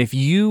if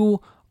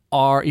you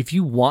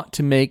want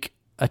to make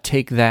a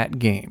take that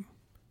game,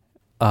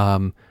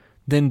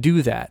 then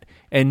do that,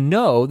 and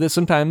know that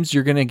sometimes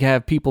you're going to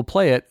have people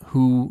play it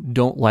who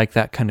don't like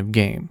that kind of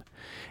game,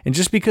 and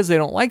just because they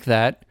don't like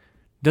that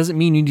doesn't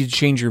mean you need to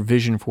change your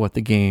vision for what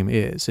the game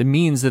is. It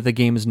means that the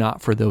game is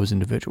not for those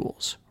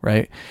individuals,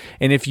 right?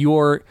 And if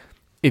your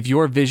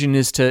vision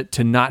is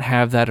to not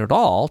have that at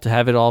all, to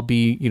have it all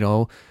be,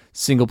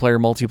 single player,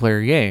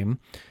 multiplayer game,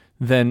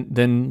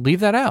 then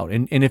leave that out.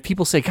 And if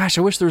people say, gosh,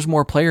 I wish there was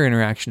more player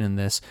interaction in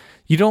this,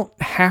 you don't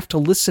have to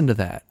listen to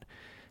that.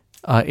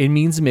 It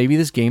means maybe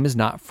this game is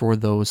not for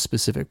those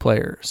specific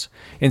players.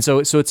 And so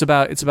it's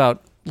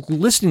about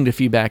listening to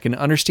feedback and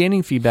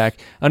understanding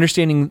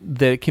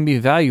that it can be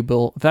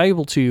valuable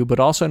to you, but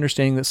also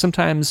understanding that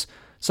sometimes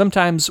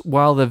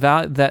while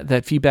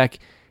that feedback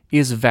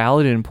is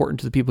valid and important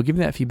to the people giving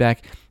that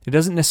feedback, it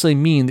doesn't necessarily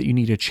mean that you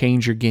need to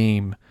change your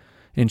game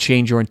and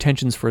change your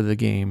intentions for the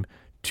game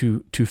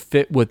to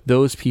fit what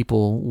those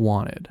people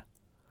wanted.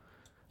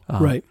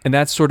 Right. And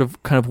that's sort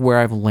of kind of where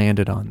I've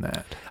landed on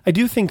that. I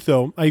do think,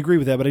 though, I agree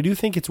with that, but I do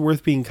think it's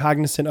worth being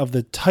cognizant of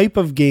the type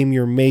of game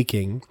you're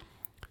making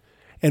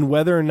and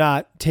whether or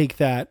not take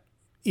that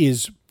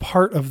is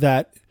part of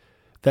that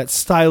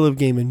style of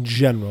game in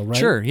general, right?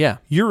 Sure, yeah.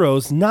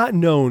 Euro's not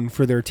known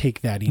for their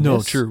take that-iness.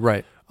 No, true,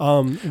 right.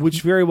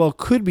 Which very well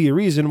could be a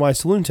reason why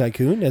Saloon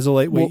Tycoon, as a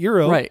lightweight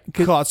Euro,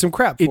 caught some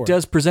crap for it.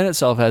 Does present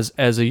itself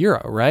as a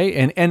Euro, right?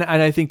 And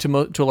I think to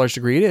a large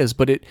degree it is,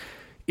 but it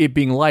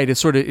being light,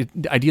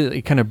 ideally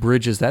it kind of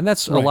bridges that. And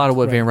that's a lot of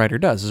what Van Ryder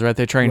does, is right?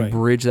 They try and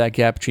bridge that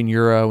gap between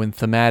Euro and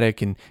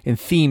thematic, and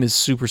theme is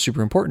super,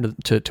 super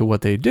important to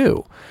what they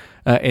do.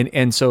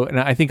 And so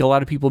I think a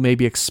lot of people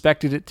maybe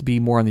expected it to be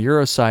more on the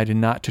Euro side and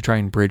not to try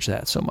and bridge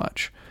that so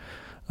much.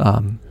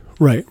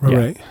 Right.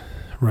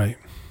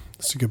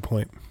 That's a good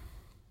point.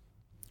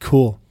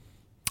 Cool.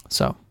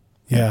 So,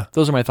 yeah.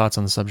 Those are my thoughts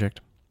on the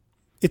subject.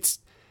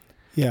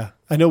 I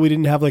know we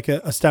didn't have like a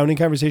astounding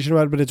conversation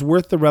about it, but it's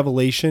worth the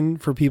revelation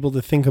for people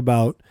to think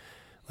about,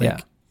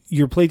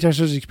 your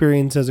playtesters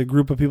experience as a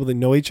group of people that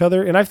know each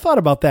other. And I've thought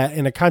about that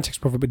in a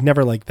context profile, but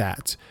never like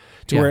that,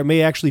 where it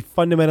may actually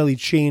fundamentally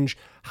change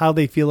how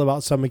they feel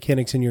about some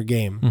mechanics in your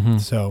game.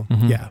 So,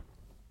 yeah.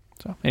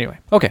 So anyway,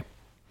 okay.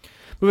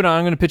 Moving on,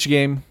 I'm going to pitch a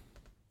game.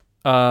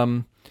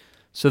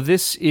 So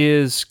this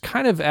is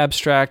kind of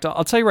abstract.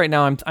 I'll tell you right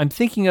now, I'm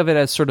thinking of it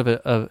as sort of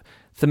a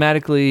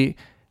thematically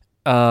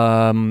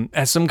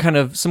as some kind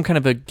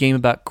of a game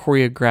about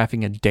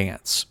choreographing a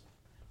dance.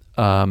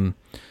 Beyond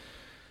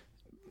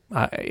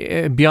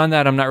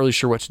that, I'm not really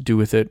sure what to do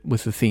with it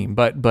with the theme,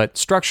 but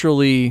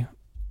structurally,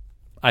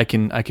 I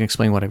can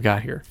explain what I've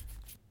got here.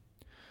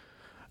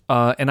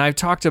 And I've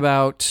talked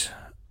about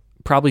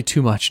probably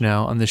too much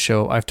now on this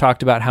show. I've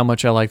talked about how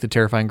much I like the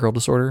Terrifying Girl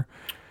Disorder.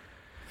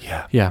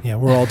 Yeah.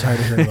 We're all tired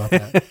of hearing about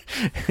that.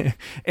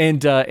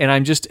 And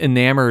I'm just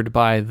enamored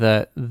by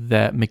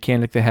that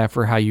mechanic they have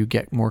for how you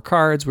get more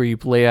cards, where you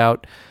lay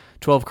out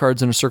 12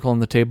 cards in a circle on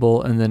the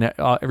table, and then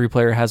every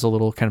player has a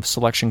little kind of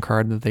selection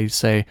card that they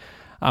say,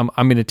 I'm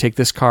going to take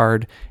this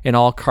card, and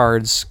all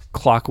cards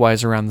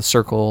clockwise around the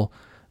circle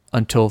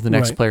until the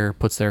next player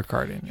puts their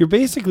card in. You're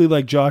basically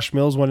like Josh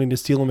Mills wanting to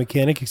steal a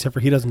mechanic, except for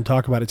he doesn't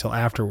talk about it till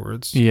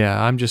afterwards.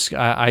 Yeah, I'm just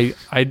I'm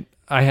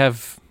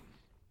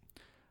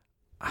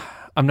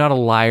not a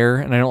liar,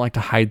 and I don't like to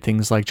hide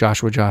things like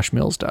Josh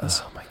Mills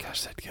does. Oh my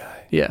gosh, that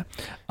guy. Yeah.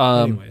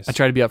 Anyways. I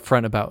try to be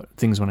upfront about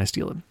things when I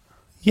steal them.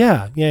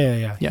 Yeah.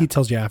 He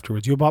tells you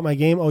afterwards. You bought my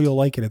game? Oh, you'll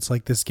like it. It's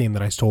like this game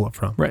that I stole it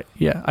from. Right.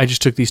 Yeah. I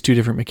just took these two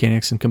different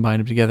mechanics and combined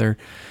them together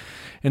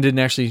and didn't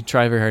actually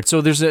try very hard. So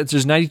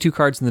there's 92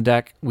 cards in the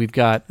deck. We've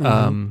got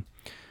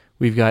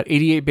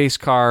 88 base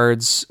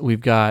cards.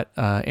 We've got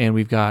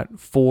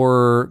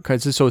 4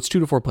 cards. So it's 2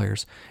 to 4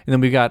 players. And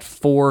then we've got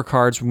 4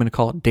 cards. We're going to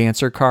call it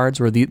dancer cards,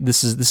 where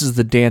this is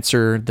the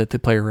dancer that the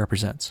player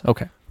represents.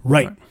 Okay.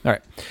 Right. All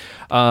right.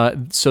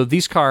 So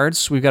these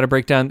cards, we've got to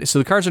break down. So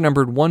the cards are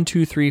numbered 1,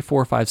 2, 3,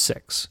 4, 5,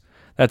 6.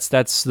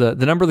 That's the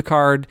number of the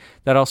card.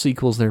 That also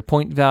equals their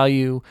point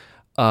value.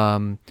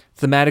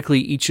 Thematically,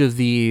 each of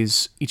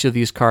these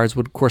cards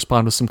would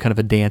correspond with some kind of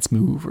a dance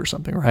move or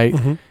something, right?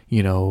 Mm-hmm.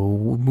 You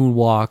know,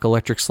 moonwalk,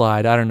 electric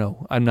slide. I don't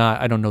know. I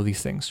don't know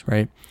these things,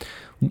 right?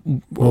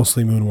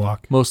 Mostly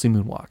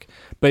moonwalk.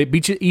 But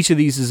each of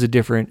these is a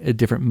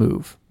different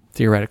move,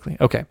 theoretically.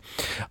 Okay.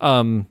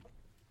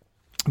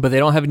 But they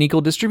don't have an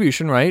equal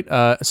distribution, right?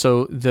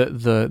 So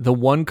the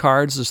 1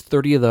 cards, there's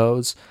 30 of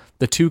those.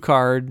 The 2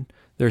 card,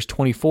 there's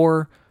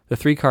 24. The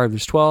 3 card,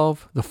 there's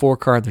 12. The 4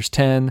 card, there's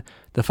 10.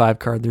 The 5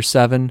 card, there's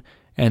 7.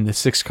 And the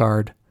 6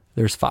 card,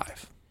 there's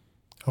 5.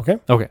 Okay.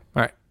 All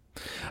right.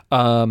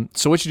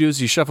 So what you do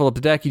is you shuffle up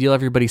the deck. You deal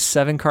everybody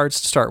 7 cards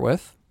to start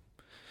with.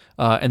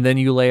 And then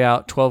you lay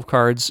out 12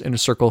 cards in a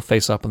circle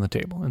face up on the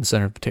table, in the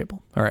center of the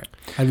table. All right.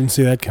 I didn't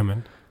see that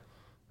coming.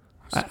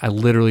 I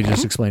literally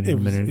just explained it a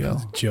minute ago. It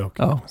was a joke.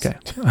 Oh, okay.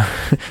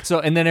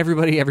 So, and then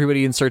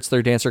everybody inserts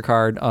their dancer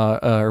card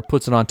or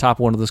puts it on top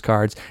of one of those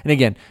cards. And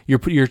again,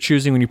 you're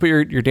choosing, when you put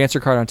your dancer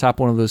card on top of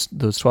one of those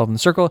 12 in the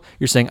circle,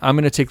 you're saying, I'm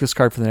going to take this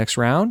card for the next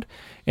round.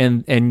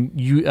 And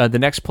you the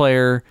next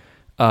player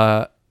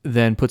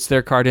then puts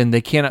their card in. They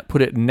cannot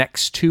put it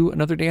next to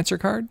another dancer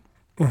card.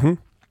 Mm-hmm.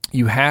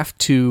 You have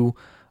to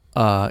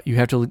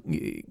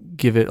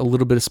give it a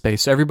little bit of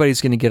space. So everybody's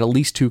going to get at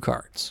least 2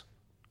 cards.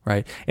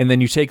 Right, and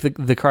then you take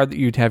the card that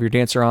you'd have your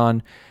dancer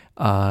on,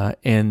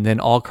 and then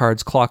all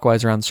cards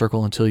clockwise around the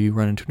circle until you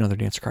run into another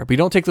dancer card. But you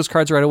don't take those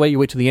cards right away. You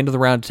wait till the end of the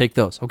round to take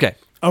those. Okay.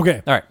 All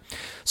right.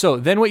 So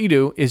then what you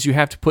do is you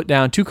have to put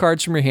down 2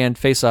 cards from your hand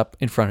face up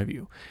in front of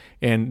you,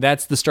 and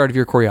that's the start of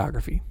your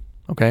choreography.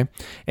 Okay,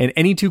 and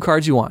any 2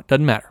 cards you want,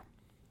 doesn't matter.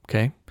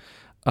 Okay,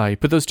 you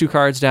put those 2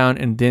 cards down,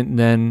 and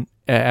then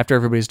after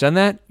everybody's done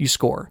that, you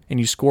score, and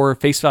you score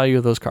face value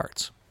of those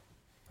cards.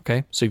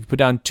 Okay, so if you put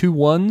down 2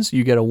 1s,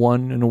 you get a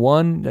 1 and a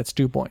 1, that's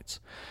 2 points.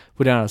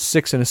 Put down a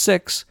 6 and a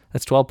 6,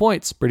 that's 12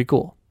 points. Pretty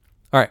cool.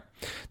 All right,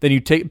 then you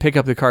pick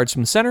up the cards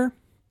from the center.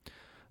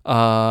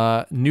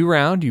 New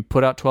round, you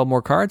put out 12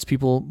 more cards.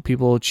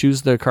 People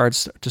choose the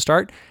cards to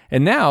start.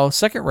 And now,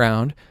 second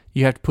round,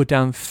 you have to put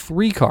down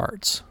 3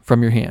 cards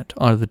from your hand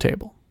onto the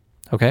table.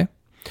 Okay,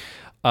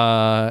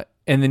 and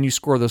then you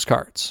score those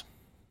cards.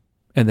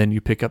 And then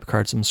you pick up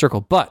cards in the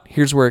circle. But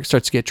here's where it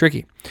starts to get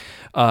tricky.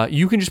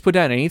 You can just put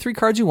down any 3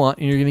 cards you want,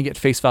 and you're going to get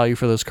face value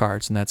for those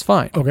cards, and that's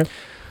fine. Okay.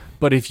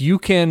 But if you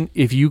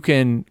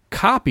can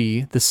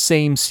copy the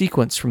same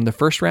sequence from the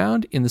first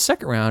round in the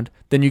second round,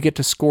 then you get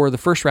to score the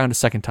first round a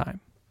second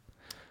time.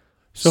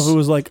 So if it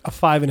was like a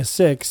 5 and a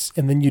 6,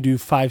 and then you do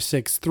 5,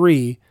 6,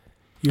 3,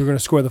 you're going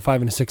to score the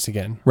 5 and a 6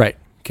 again. Right.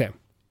 Okay.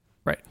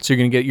 Right. So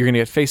you're going to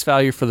get face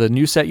value for the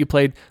new set you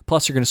played,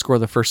 plus you're going to score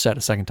the first set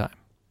a second time.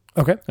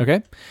 Okay.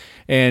 Okay.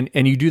 And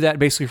you do that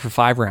basically for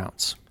 5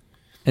 rounds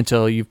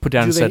until you've put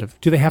down a set of...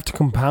 Do they have to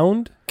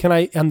compound? Can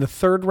I, on the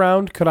third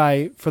round, could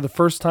I, for the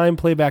first time,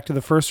 play back to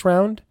the first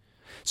round?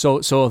 So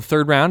a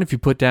third round, if you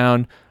put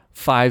down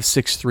 5,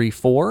 6, 3,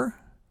 4,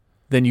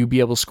 then you'd be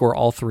able to score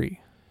all 3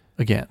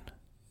 again.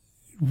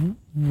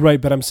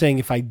 Right, but I'm saying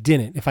if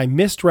I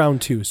missed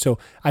round 2, so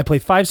I play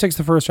 5, 6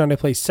 the first round, I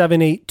play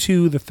 7, 8,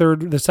 2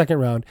 the second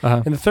round.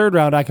 Uh-huh. In the third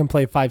round, I can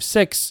play 5,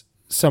 6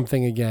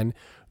 something again.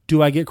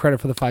 Do I get credit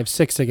for the 5,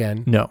 6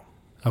 again? No.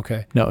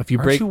 Okay. No, if you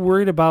break... Aren't you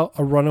worried about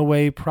a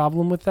runaway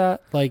problem with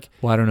that? Like,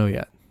 well, I don't know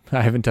yet.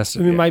 I haven't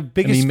tested it yet. My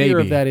biggest fear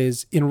of that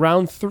is in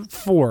round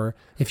 4,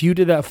 if you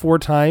did that 4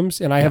 times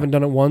and I haven't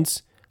done it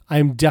once,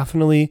 I'm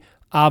definitely,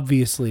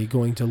 obviously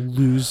going to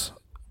lose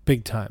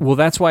big time. Well,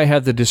 that's why I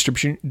have the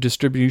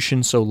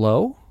distribution so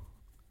low.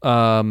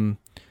 So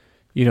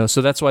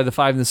that's why the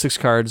 5 and the 6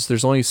 cards,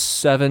 there's only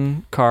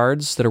 7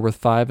 cards that are worth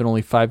 5 and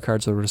only 5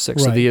 cards that are worth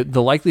 6. Right. So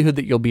the likelihood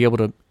that you'll be able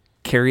to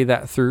carry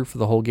that through for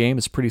the whole game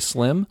is pretty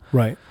slim.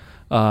 Right.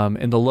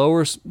 And the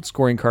lower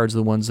scoring cards are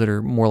the ones that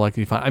are more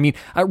likely to find. I mean,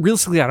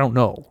 realistically, I don't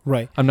know.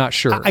 Right. I'm not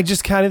sure. I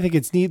just kind of think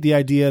it's neat, the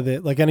idea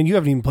that, like, I know you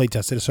haven't even play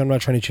tested it, so I'm not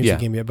trying to change the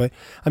game yet, but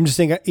I'm just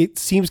saying it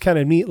seems kind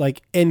of neat,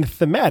 like, and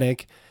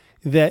thematic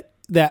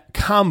that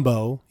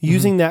combo,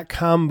 using that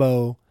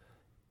combo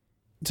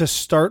to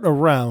start a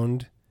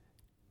round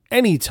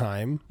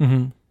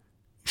anytime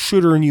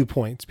should earn you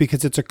points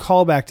because it's a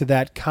callback to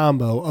that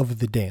combo of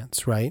the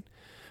dance, right?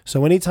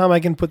 So anytime I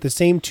can put the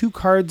same 2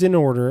 cards in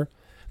order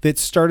that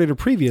started a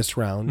previous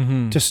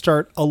round to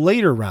start a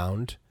later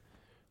round,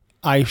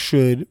 I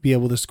should be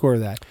able to score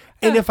that.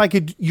 And if I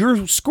could,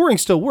 your scoring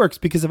still works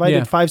because if I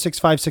did 5-6,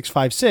 5-6,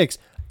 5-6,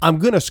 I'm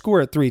going to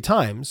score it 3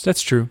 times.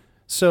 That's true.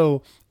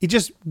 So it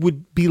just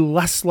would be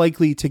less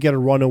likely to get a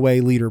runaway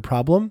leader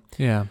problem.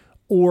 Yeah.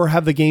 Or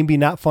have the game be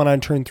not fun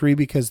on turn 3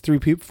 because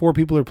 4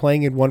 people are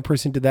playing and one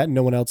person did that and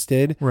no one else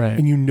did. Right.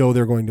 And you know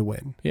they're going to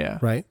win. Yeah.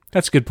 Right.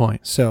 That's a good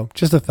point. So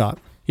just a thought.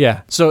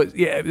 Yeah. So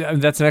yeah,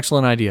 that's an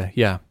excellent idea.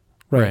 Yeah.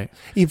 Right.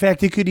 In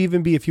fact, it could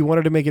even be, if you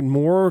wanted to make it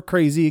more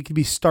crazy, it could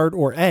be start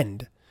or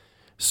end.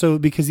 So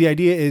because the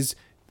idea is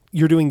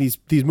you're doing these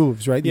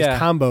moves, right? These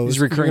combos. These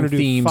recurring you're gonna do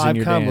themes 5 in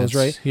your combos, dance.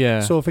 right? Yeah.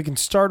 So if it can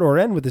start or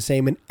end with the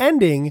same, and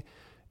ending,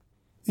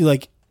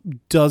 like,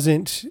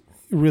 doesn't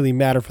really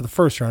matter for the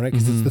first round, right?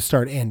 Because it's the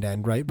start and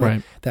end, right?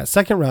 But that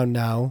second round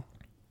now,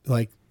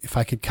 like, if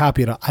I could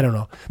copy it, I don't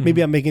know. Maybe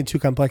I'm making it too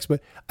complex,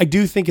 but I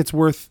do think it's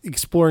worth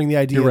exploring the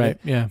idea. You're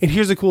right. That, yeah. And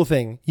here's a cool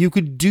thing: you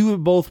could do it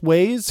both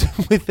ways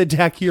with the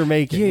deck you're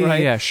making.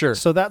 Right? Yeah. Sure.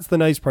 So that's the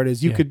nice part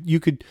is you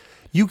could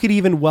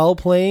even while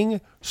playing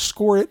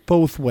score it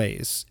both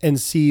ways and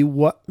see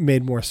what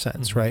made more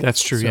sense. Right.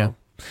 That's true. So, Yeah.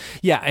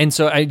 Yeah, and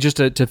so I just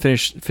to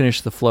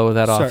finish the flow of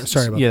that off.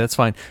 Sorry about that. That's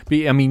fine.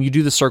 But I mean, you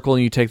do the circle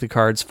and you take the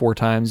cards 4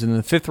 times, and in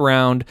the 5th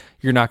round,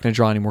 you're not going to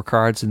draw any more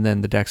cards, and then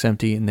the deck's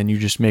empty, and then you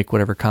just make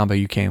whatever combo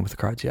you can with the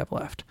cards you have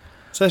left.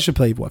 So that should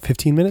play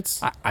 15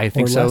 minutes? I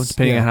think so, less?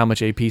 depending on how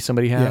much AP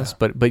somebody has.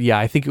 Yeah. But yeah,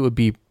 I think it would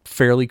be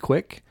fairly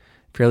quick,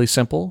 fairly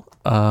simple.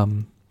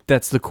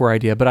 That's the core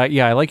idea. But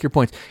I like your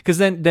points because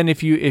then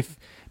if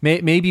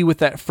maybe with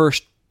that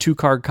first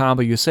 2-card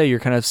combo you say, you're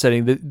kind of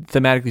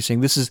thematically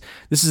saying this is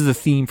the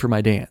theme for my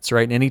dance,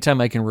 right? And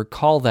anytime I can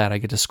recall that, I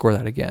get to score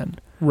that again,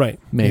 right?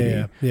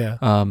 Maybe,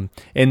 yeah.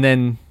 And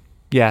then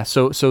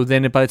so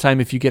then by the time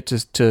if you get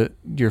to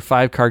your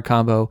 5-card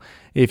combo,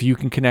 if you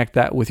can connect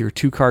that with your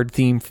 2-card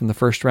theme from the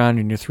first round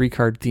and your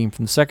 3-card theme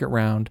from the second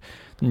round,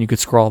 then you could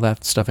scroll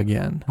that stuff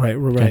again, right?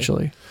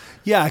 Potentially,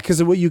 yeah.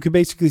 Because what you could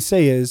basically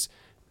say is,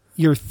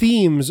 your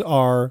themes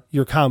are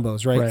your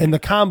combos, right? And the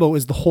combo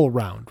is the whole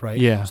round, right?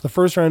 Yeah. So the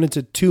first round, it's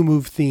a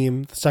 2-move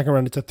theme. The second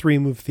round, it's a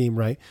 3-move theme,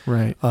 right?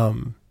 Right.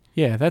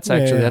 Yeah,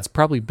 that's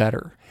probably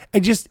better.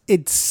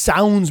 It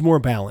sounds more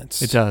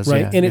balanced. It does,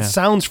 right? yeah, And it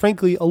sounds,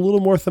 frankly, a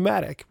little more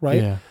thematic,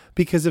 right? Yeah.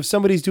 Because if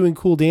somebody's doing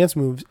cool dance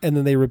moves and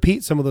then they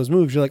repeat some of those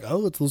moves, you're like,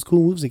 oh, it's those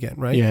cool moves again,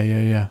 right?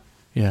 Yeah.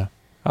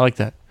 I like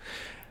that.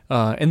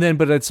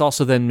 But it's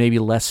also then maybe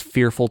less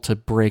fearful to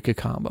break a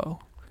combo,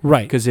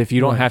 right? Because if you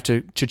don't have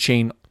to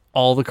chain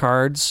all the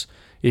cards,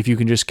 if you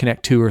can just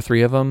connect 2 or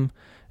 3 of them,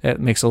 it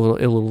makes it a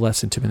little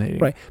less intimidating.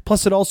 Right.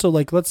 Plus it also,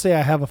 like, let's say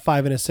I have a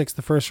 5 and a 6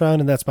 the first round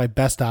and that's my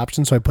best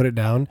option, so I put it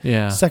down.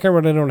 Yeah. Second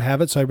round I don't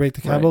have it, so I break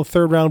the combo. Right.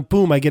 Third round,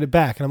 boom, I get it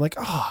back. And I'm like,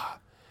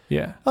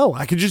 yeah. Oh,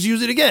 I could just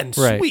use it again.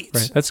 Right. Sweet.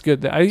 Right. That's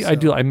good. I like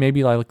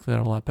that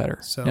a lot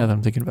better now that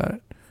I'm thinking about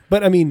it.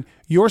 But I mean,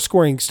 your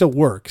scoring still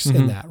works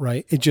in that,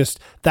 right? It just,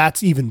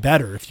 that's even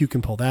better if you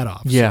can pull that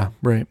off. Yeah.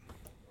 Right.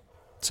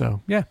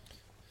 So, yeah.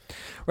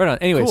 Right on.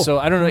 Anyway, cool. So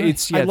I don't know.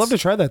 I'd love to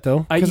try that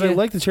though, because I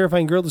like the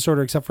Terrifying Girl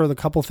Disorder, except for the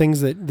couple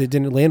things that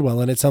didn't land well,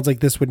 and it sounds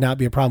like this would not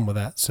be a problem with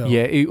that. So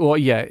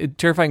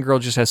Terrifying Girl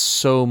just has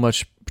so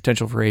much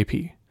potential for AP,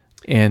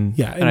 and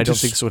I don't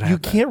think this would happen. You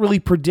can't really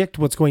predict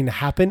what's going to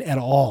happen at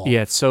all.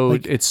 Yeah,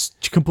 it's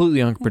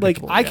completely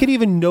unpredictable. Like I could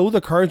even know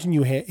the cards in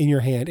your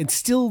hand and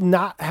still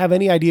not have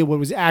any idea what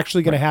was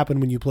actually going to happen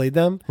when you played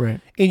them. Right,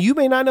 and you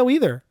may not know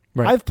either.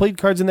 Right. I've played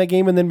cards in that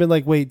game and then been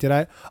like, wait, did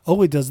I?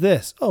 Oh, it does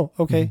this. Oh,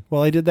 okay.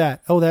 Well, I did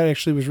that. Oh, that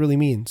actually was really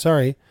mean.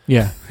 Sorry.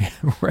 Yeah.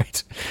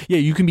 Right. Yeah.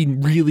 You can be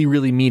really,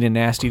 really mean and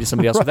nasty to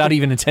somebody else without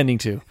even intending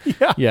to.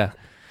 Yeah.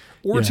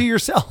 Or to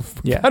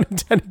yourself without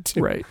intending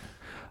to. Right.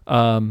 So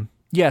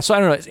I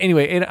don't know.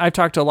 Anyway, and I've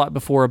talked a lot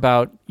before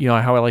about,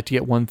 how I like to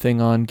get one thing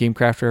on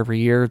GameCrafter every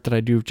year that I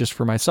do just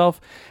for myself.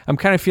 I'm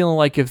kind of feeling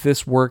like if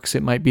this works,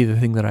 it might be the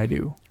thing that I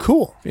do.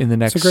 Cool. In the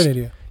next, it's a great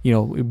idea.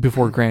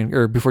 Before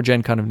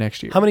Gen Con of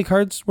next year. How many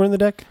cards were in the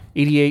deck?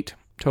 88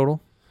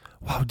 total.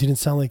 Wow, it didn't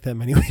sound like that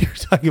many when you were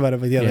talking about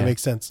it, but that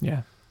makes sense.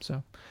 Yeah.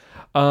 So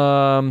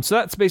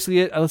that's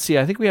basically it. Let's see.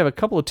 I think we have a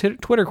couple of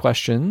Twitter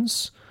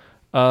questions.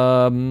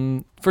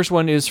 First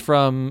one is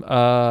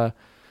from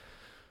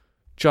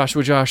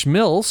Josh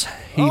Mills.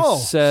 He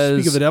says,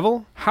 speak of the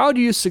devil. How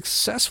do you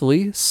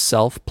successfully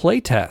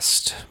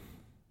self-playtest?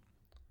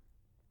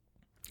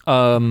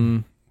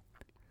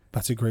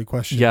 That's a great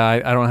question. Yeah,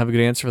 I don't have a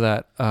good answer for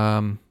that.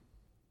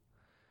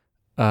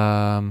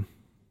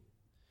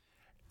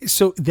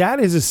 So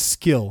that is a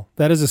skill.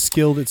 That is a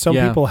skill that some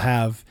people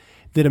have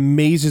that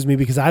amazes me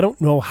because I don't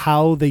know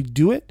how they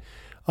do it.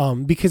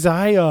 Because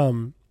I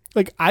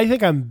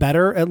think I'm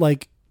better at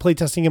like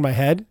playtesting in my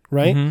head,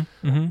 right?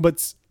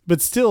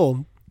 But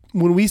still,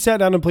 when we sat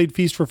down and played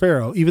Feast for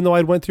Pharaoh, even though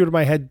I'd went through it in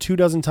my head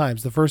 24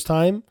 times the first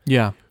time,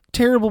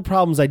 terrible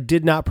problems I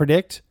did not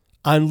predict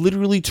on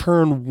literally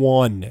turn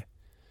 1.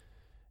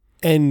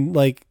 And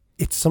like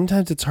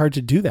sometimes it's hard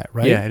to do that,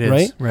 right? Yeah, it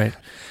is. Right.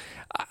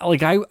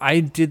 Like I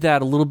did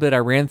that a little bit. I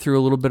ran through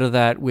a little bit of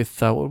that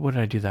with what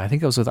did I do that? I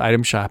think I was with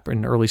Item Shop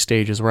in early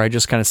stages where I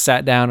just kind of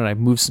sat down and I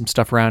moved some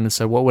stuff around and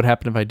said, what would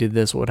happen if I did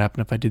this? What would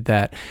happen if I did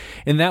that?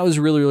 And that was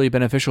really, really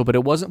beneficial, but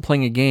it wasn't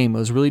playing a game. It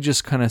was really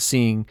just kind of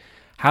seeing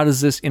how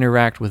does this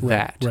interact with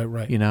that?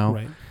 Right. You know?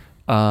 Right.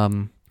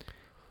 And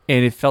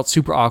it felt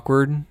super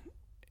awkward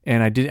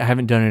and I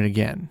haven't done it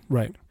again.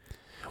 Right.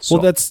 So,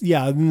 Well,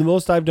 the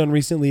most I've done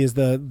recently is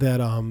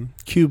that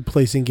cube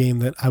placing game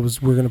that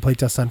we're going to play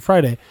test on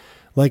Friday.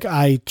 Like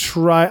I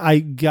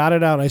got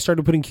it out and I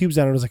started putting cubes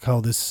down and I was like, oh,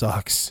 this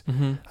sucks.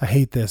 I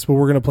hate this, but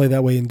we're going to play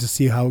that way and just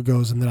see how it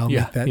goes. And then I'll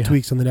make that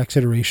tweaks on the next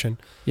iteration.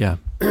 Yeah.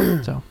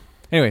 So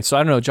anyway, I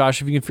don't know, Josh,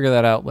 if you can figure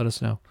that out, let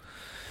us know.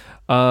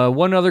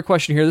 One other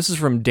question here. This is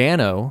from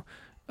Dano.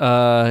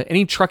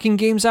 Any trucking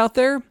games out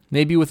there?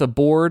 Maybe with a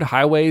board,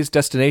 highways,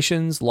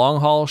 destinations, long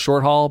haul,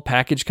 short haul,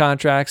 package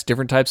contracts,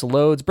 different types of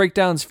loads,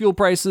 breakdowns, fuel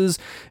prices,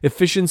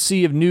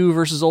 efficiency of new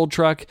versus old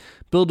truck,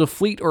 build a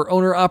fleet or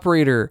owner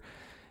operator.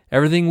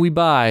 Everything we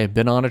buy,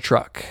 been on a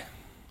truck.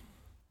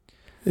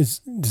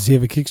 Does he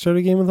have a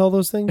Kickstarter game with all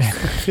those things? I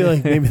feel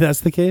like maybe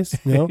that's the case.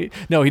 No,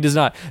 no, he does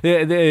not.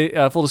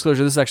 Full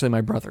disclosure, this is actually my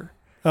brother.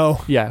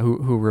 Oh, yeah,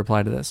 who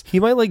replied to this? He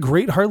might like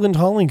Great Heartland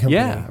Hauling Company.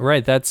 Yeah,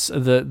 right. That's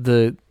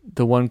the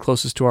one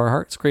closest to our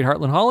hearts. Great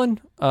Heartland Hauling.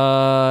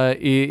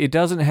 It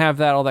doesn't have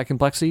all that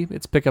complexity.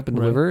 It's pick up and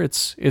deliver.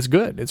 It's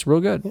good. It's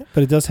real good. Yeah,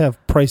 but it does have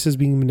prices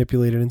being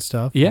manipulated and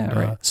stuff. Yeah, and,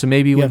 right. So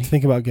maybe you have to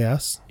think about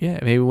gas. Yeah,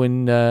 maybe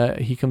when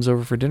he comes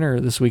over for dinner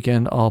this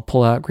weekend, I'll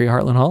pull out Great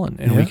Heartland Hauling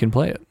and we can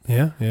play it.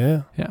 Yeah.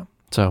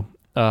 So,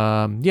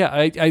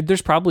 I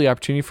there's probably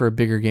opportunity for a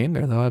bigger game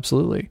there, though.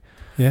 Absolutely.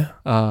 Yeah.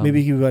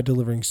 Maybe he about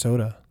delivering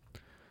soda.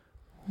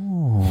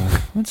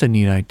 Oh, that's a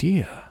neat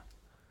idea.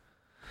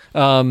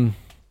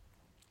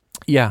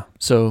 Yeah.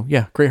 So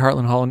yeah, Great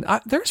Heartland Hauling.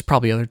 There's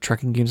probably other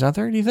trucking games out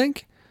there. Do you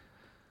think?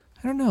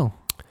 I don't know.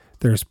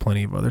 There's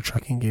plenty of other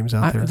trucking games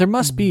out there. There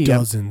must be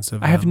dozens of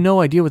them. I have no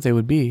idea what they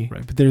would be.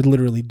 Right, but there's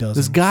literally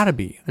dozens. There's gotta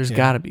be.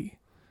 Gotta be.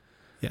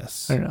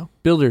 Yes. I don't know.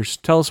 Builders,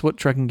 tell us what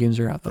trucking games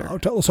are out there. Oh,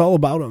 tell us all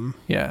about them.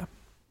 Yeah.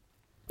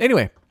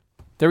 Anyway,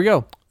 there we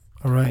go.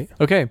 All right.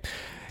 Okay.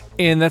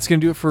 And that's going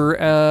to do it for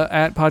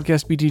at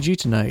Podcast BTG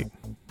tonight.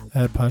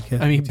 At Podcast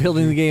BTG.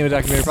 Building the Game, a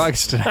documentary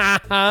podcast tonight.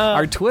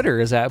 Our Twitter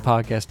is at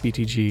Podcast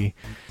BTG.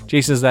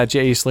 Jason is at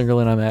J.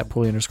 Slingerland. I'm at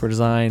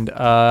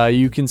Pulley_designed.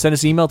 You can send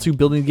us an email to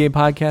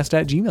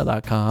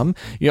buildingthegamepodcast@gmail.com.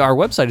 Our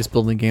website is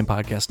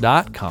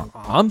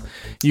buildingthegamepodcast.com.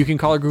 You can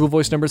call our Google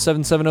Voice number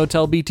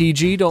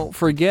 770-TEL-BTG. Don't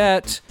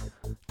forget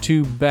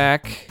to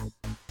back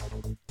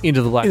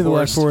Into the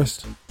Black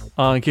Forest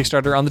on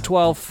Kickstarter on the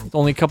 12th.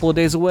 Only a couple of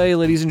days away,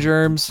 ladies and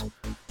germs.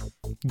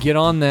 Get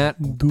on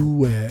that.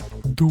 Do it.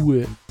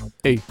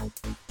 Hey,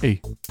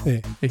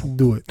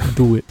 do it.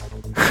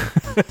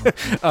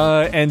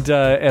 And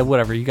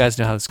whatever, you guys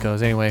know how this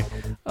goes. Anyway,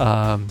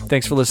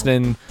 thanks for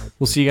listening.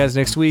 We'll see you guys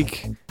next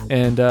week.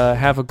 And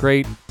have a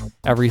great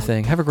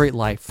everything. Have a great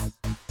life.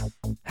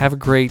 Have a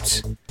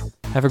great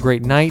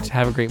night.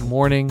 Have a great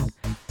morning.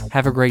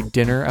 Have a great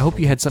dinner. I hope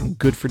you had something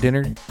good for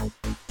dinner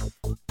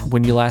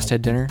when you last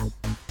had dinner.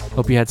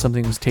 Hope you had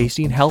something that was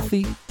tasty and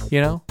healthy,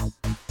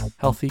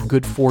 healthy,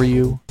 good for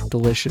you,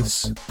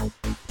 delicious.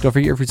 Don't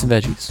forget your fruits and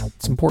veggies.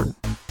 It's important.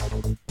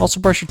 Also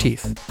brush your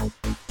teeth.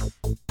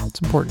 It's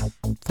important.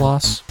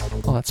 Floss,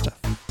 all that stuff.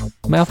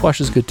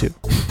 Mouthwash is good too.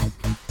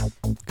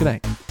 Good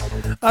night.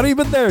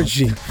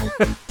 Arrivederci.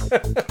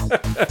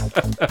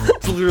 I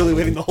was literally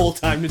waiting the whole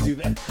time to do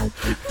that.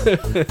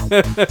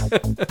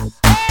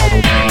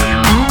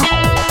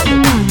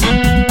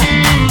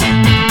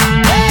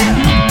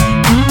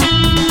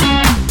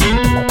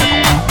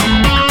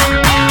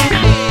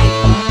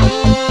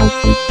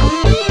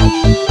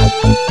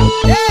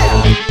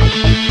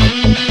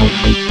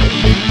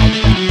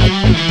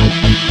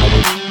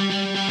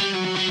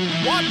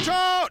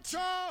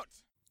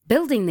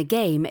 Building the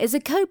Game is a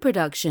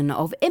co-production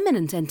of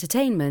Imminent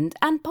Entertainment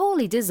and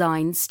Poorly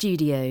Designed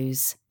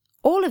Studios.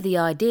 All of the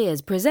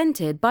ideas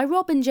presented by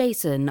Rob and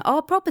Jason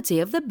are property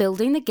of the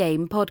Building the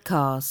Game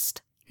podcast.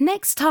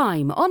 Next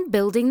time on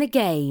Building the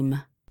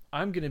Game.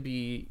 I'm going to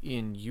be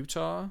in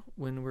Utah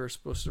when we're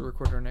supposed to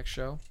record our next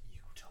show.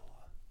 Utah?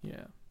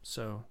 Yeah,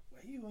 so...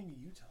 Why are you going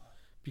to Utah?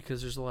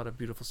 Because there's a lot of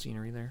beautiful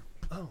scenery there.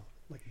 Oh,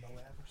 like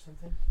Moab or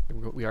something?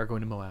 We are going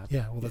to Moab.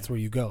 Yeah, well, that's where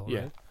you go, right?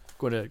 Yeah,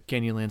 going to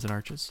Canyonlands and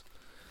Arches.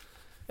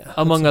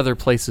 Among other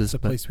places. It's a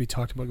place we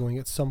talked about going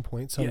at some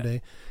point someday. Yeah.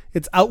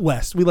 It's out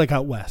west. We like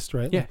out west,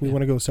 right? Yeah. Like we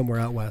want to go somewhere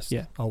out west.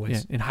 Yeah.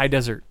 Always. Yeah. In high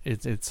desert.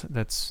 That's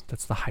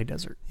the high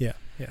desert. Yeah.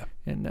 Yeah.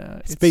 And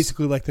it's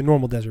basically like the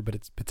normal desert, but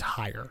it's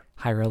higher.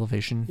 Higher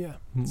elevation. Yeah.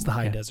 It's the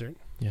high desert.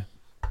 Yeah.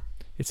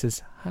 It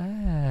says,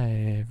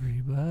 "Hi,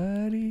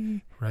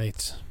 everybody."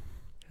 Right.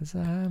 Cause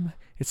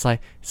it's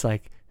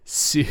like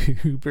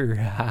super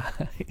high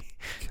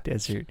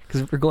desert.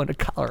 Cause we're going to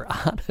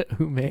Colorado,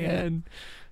 man.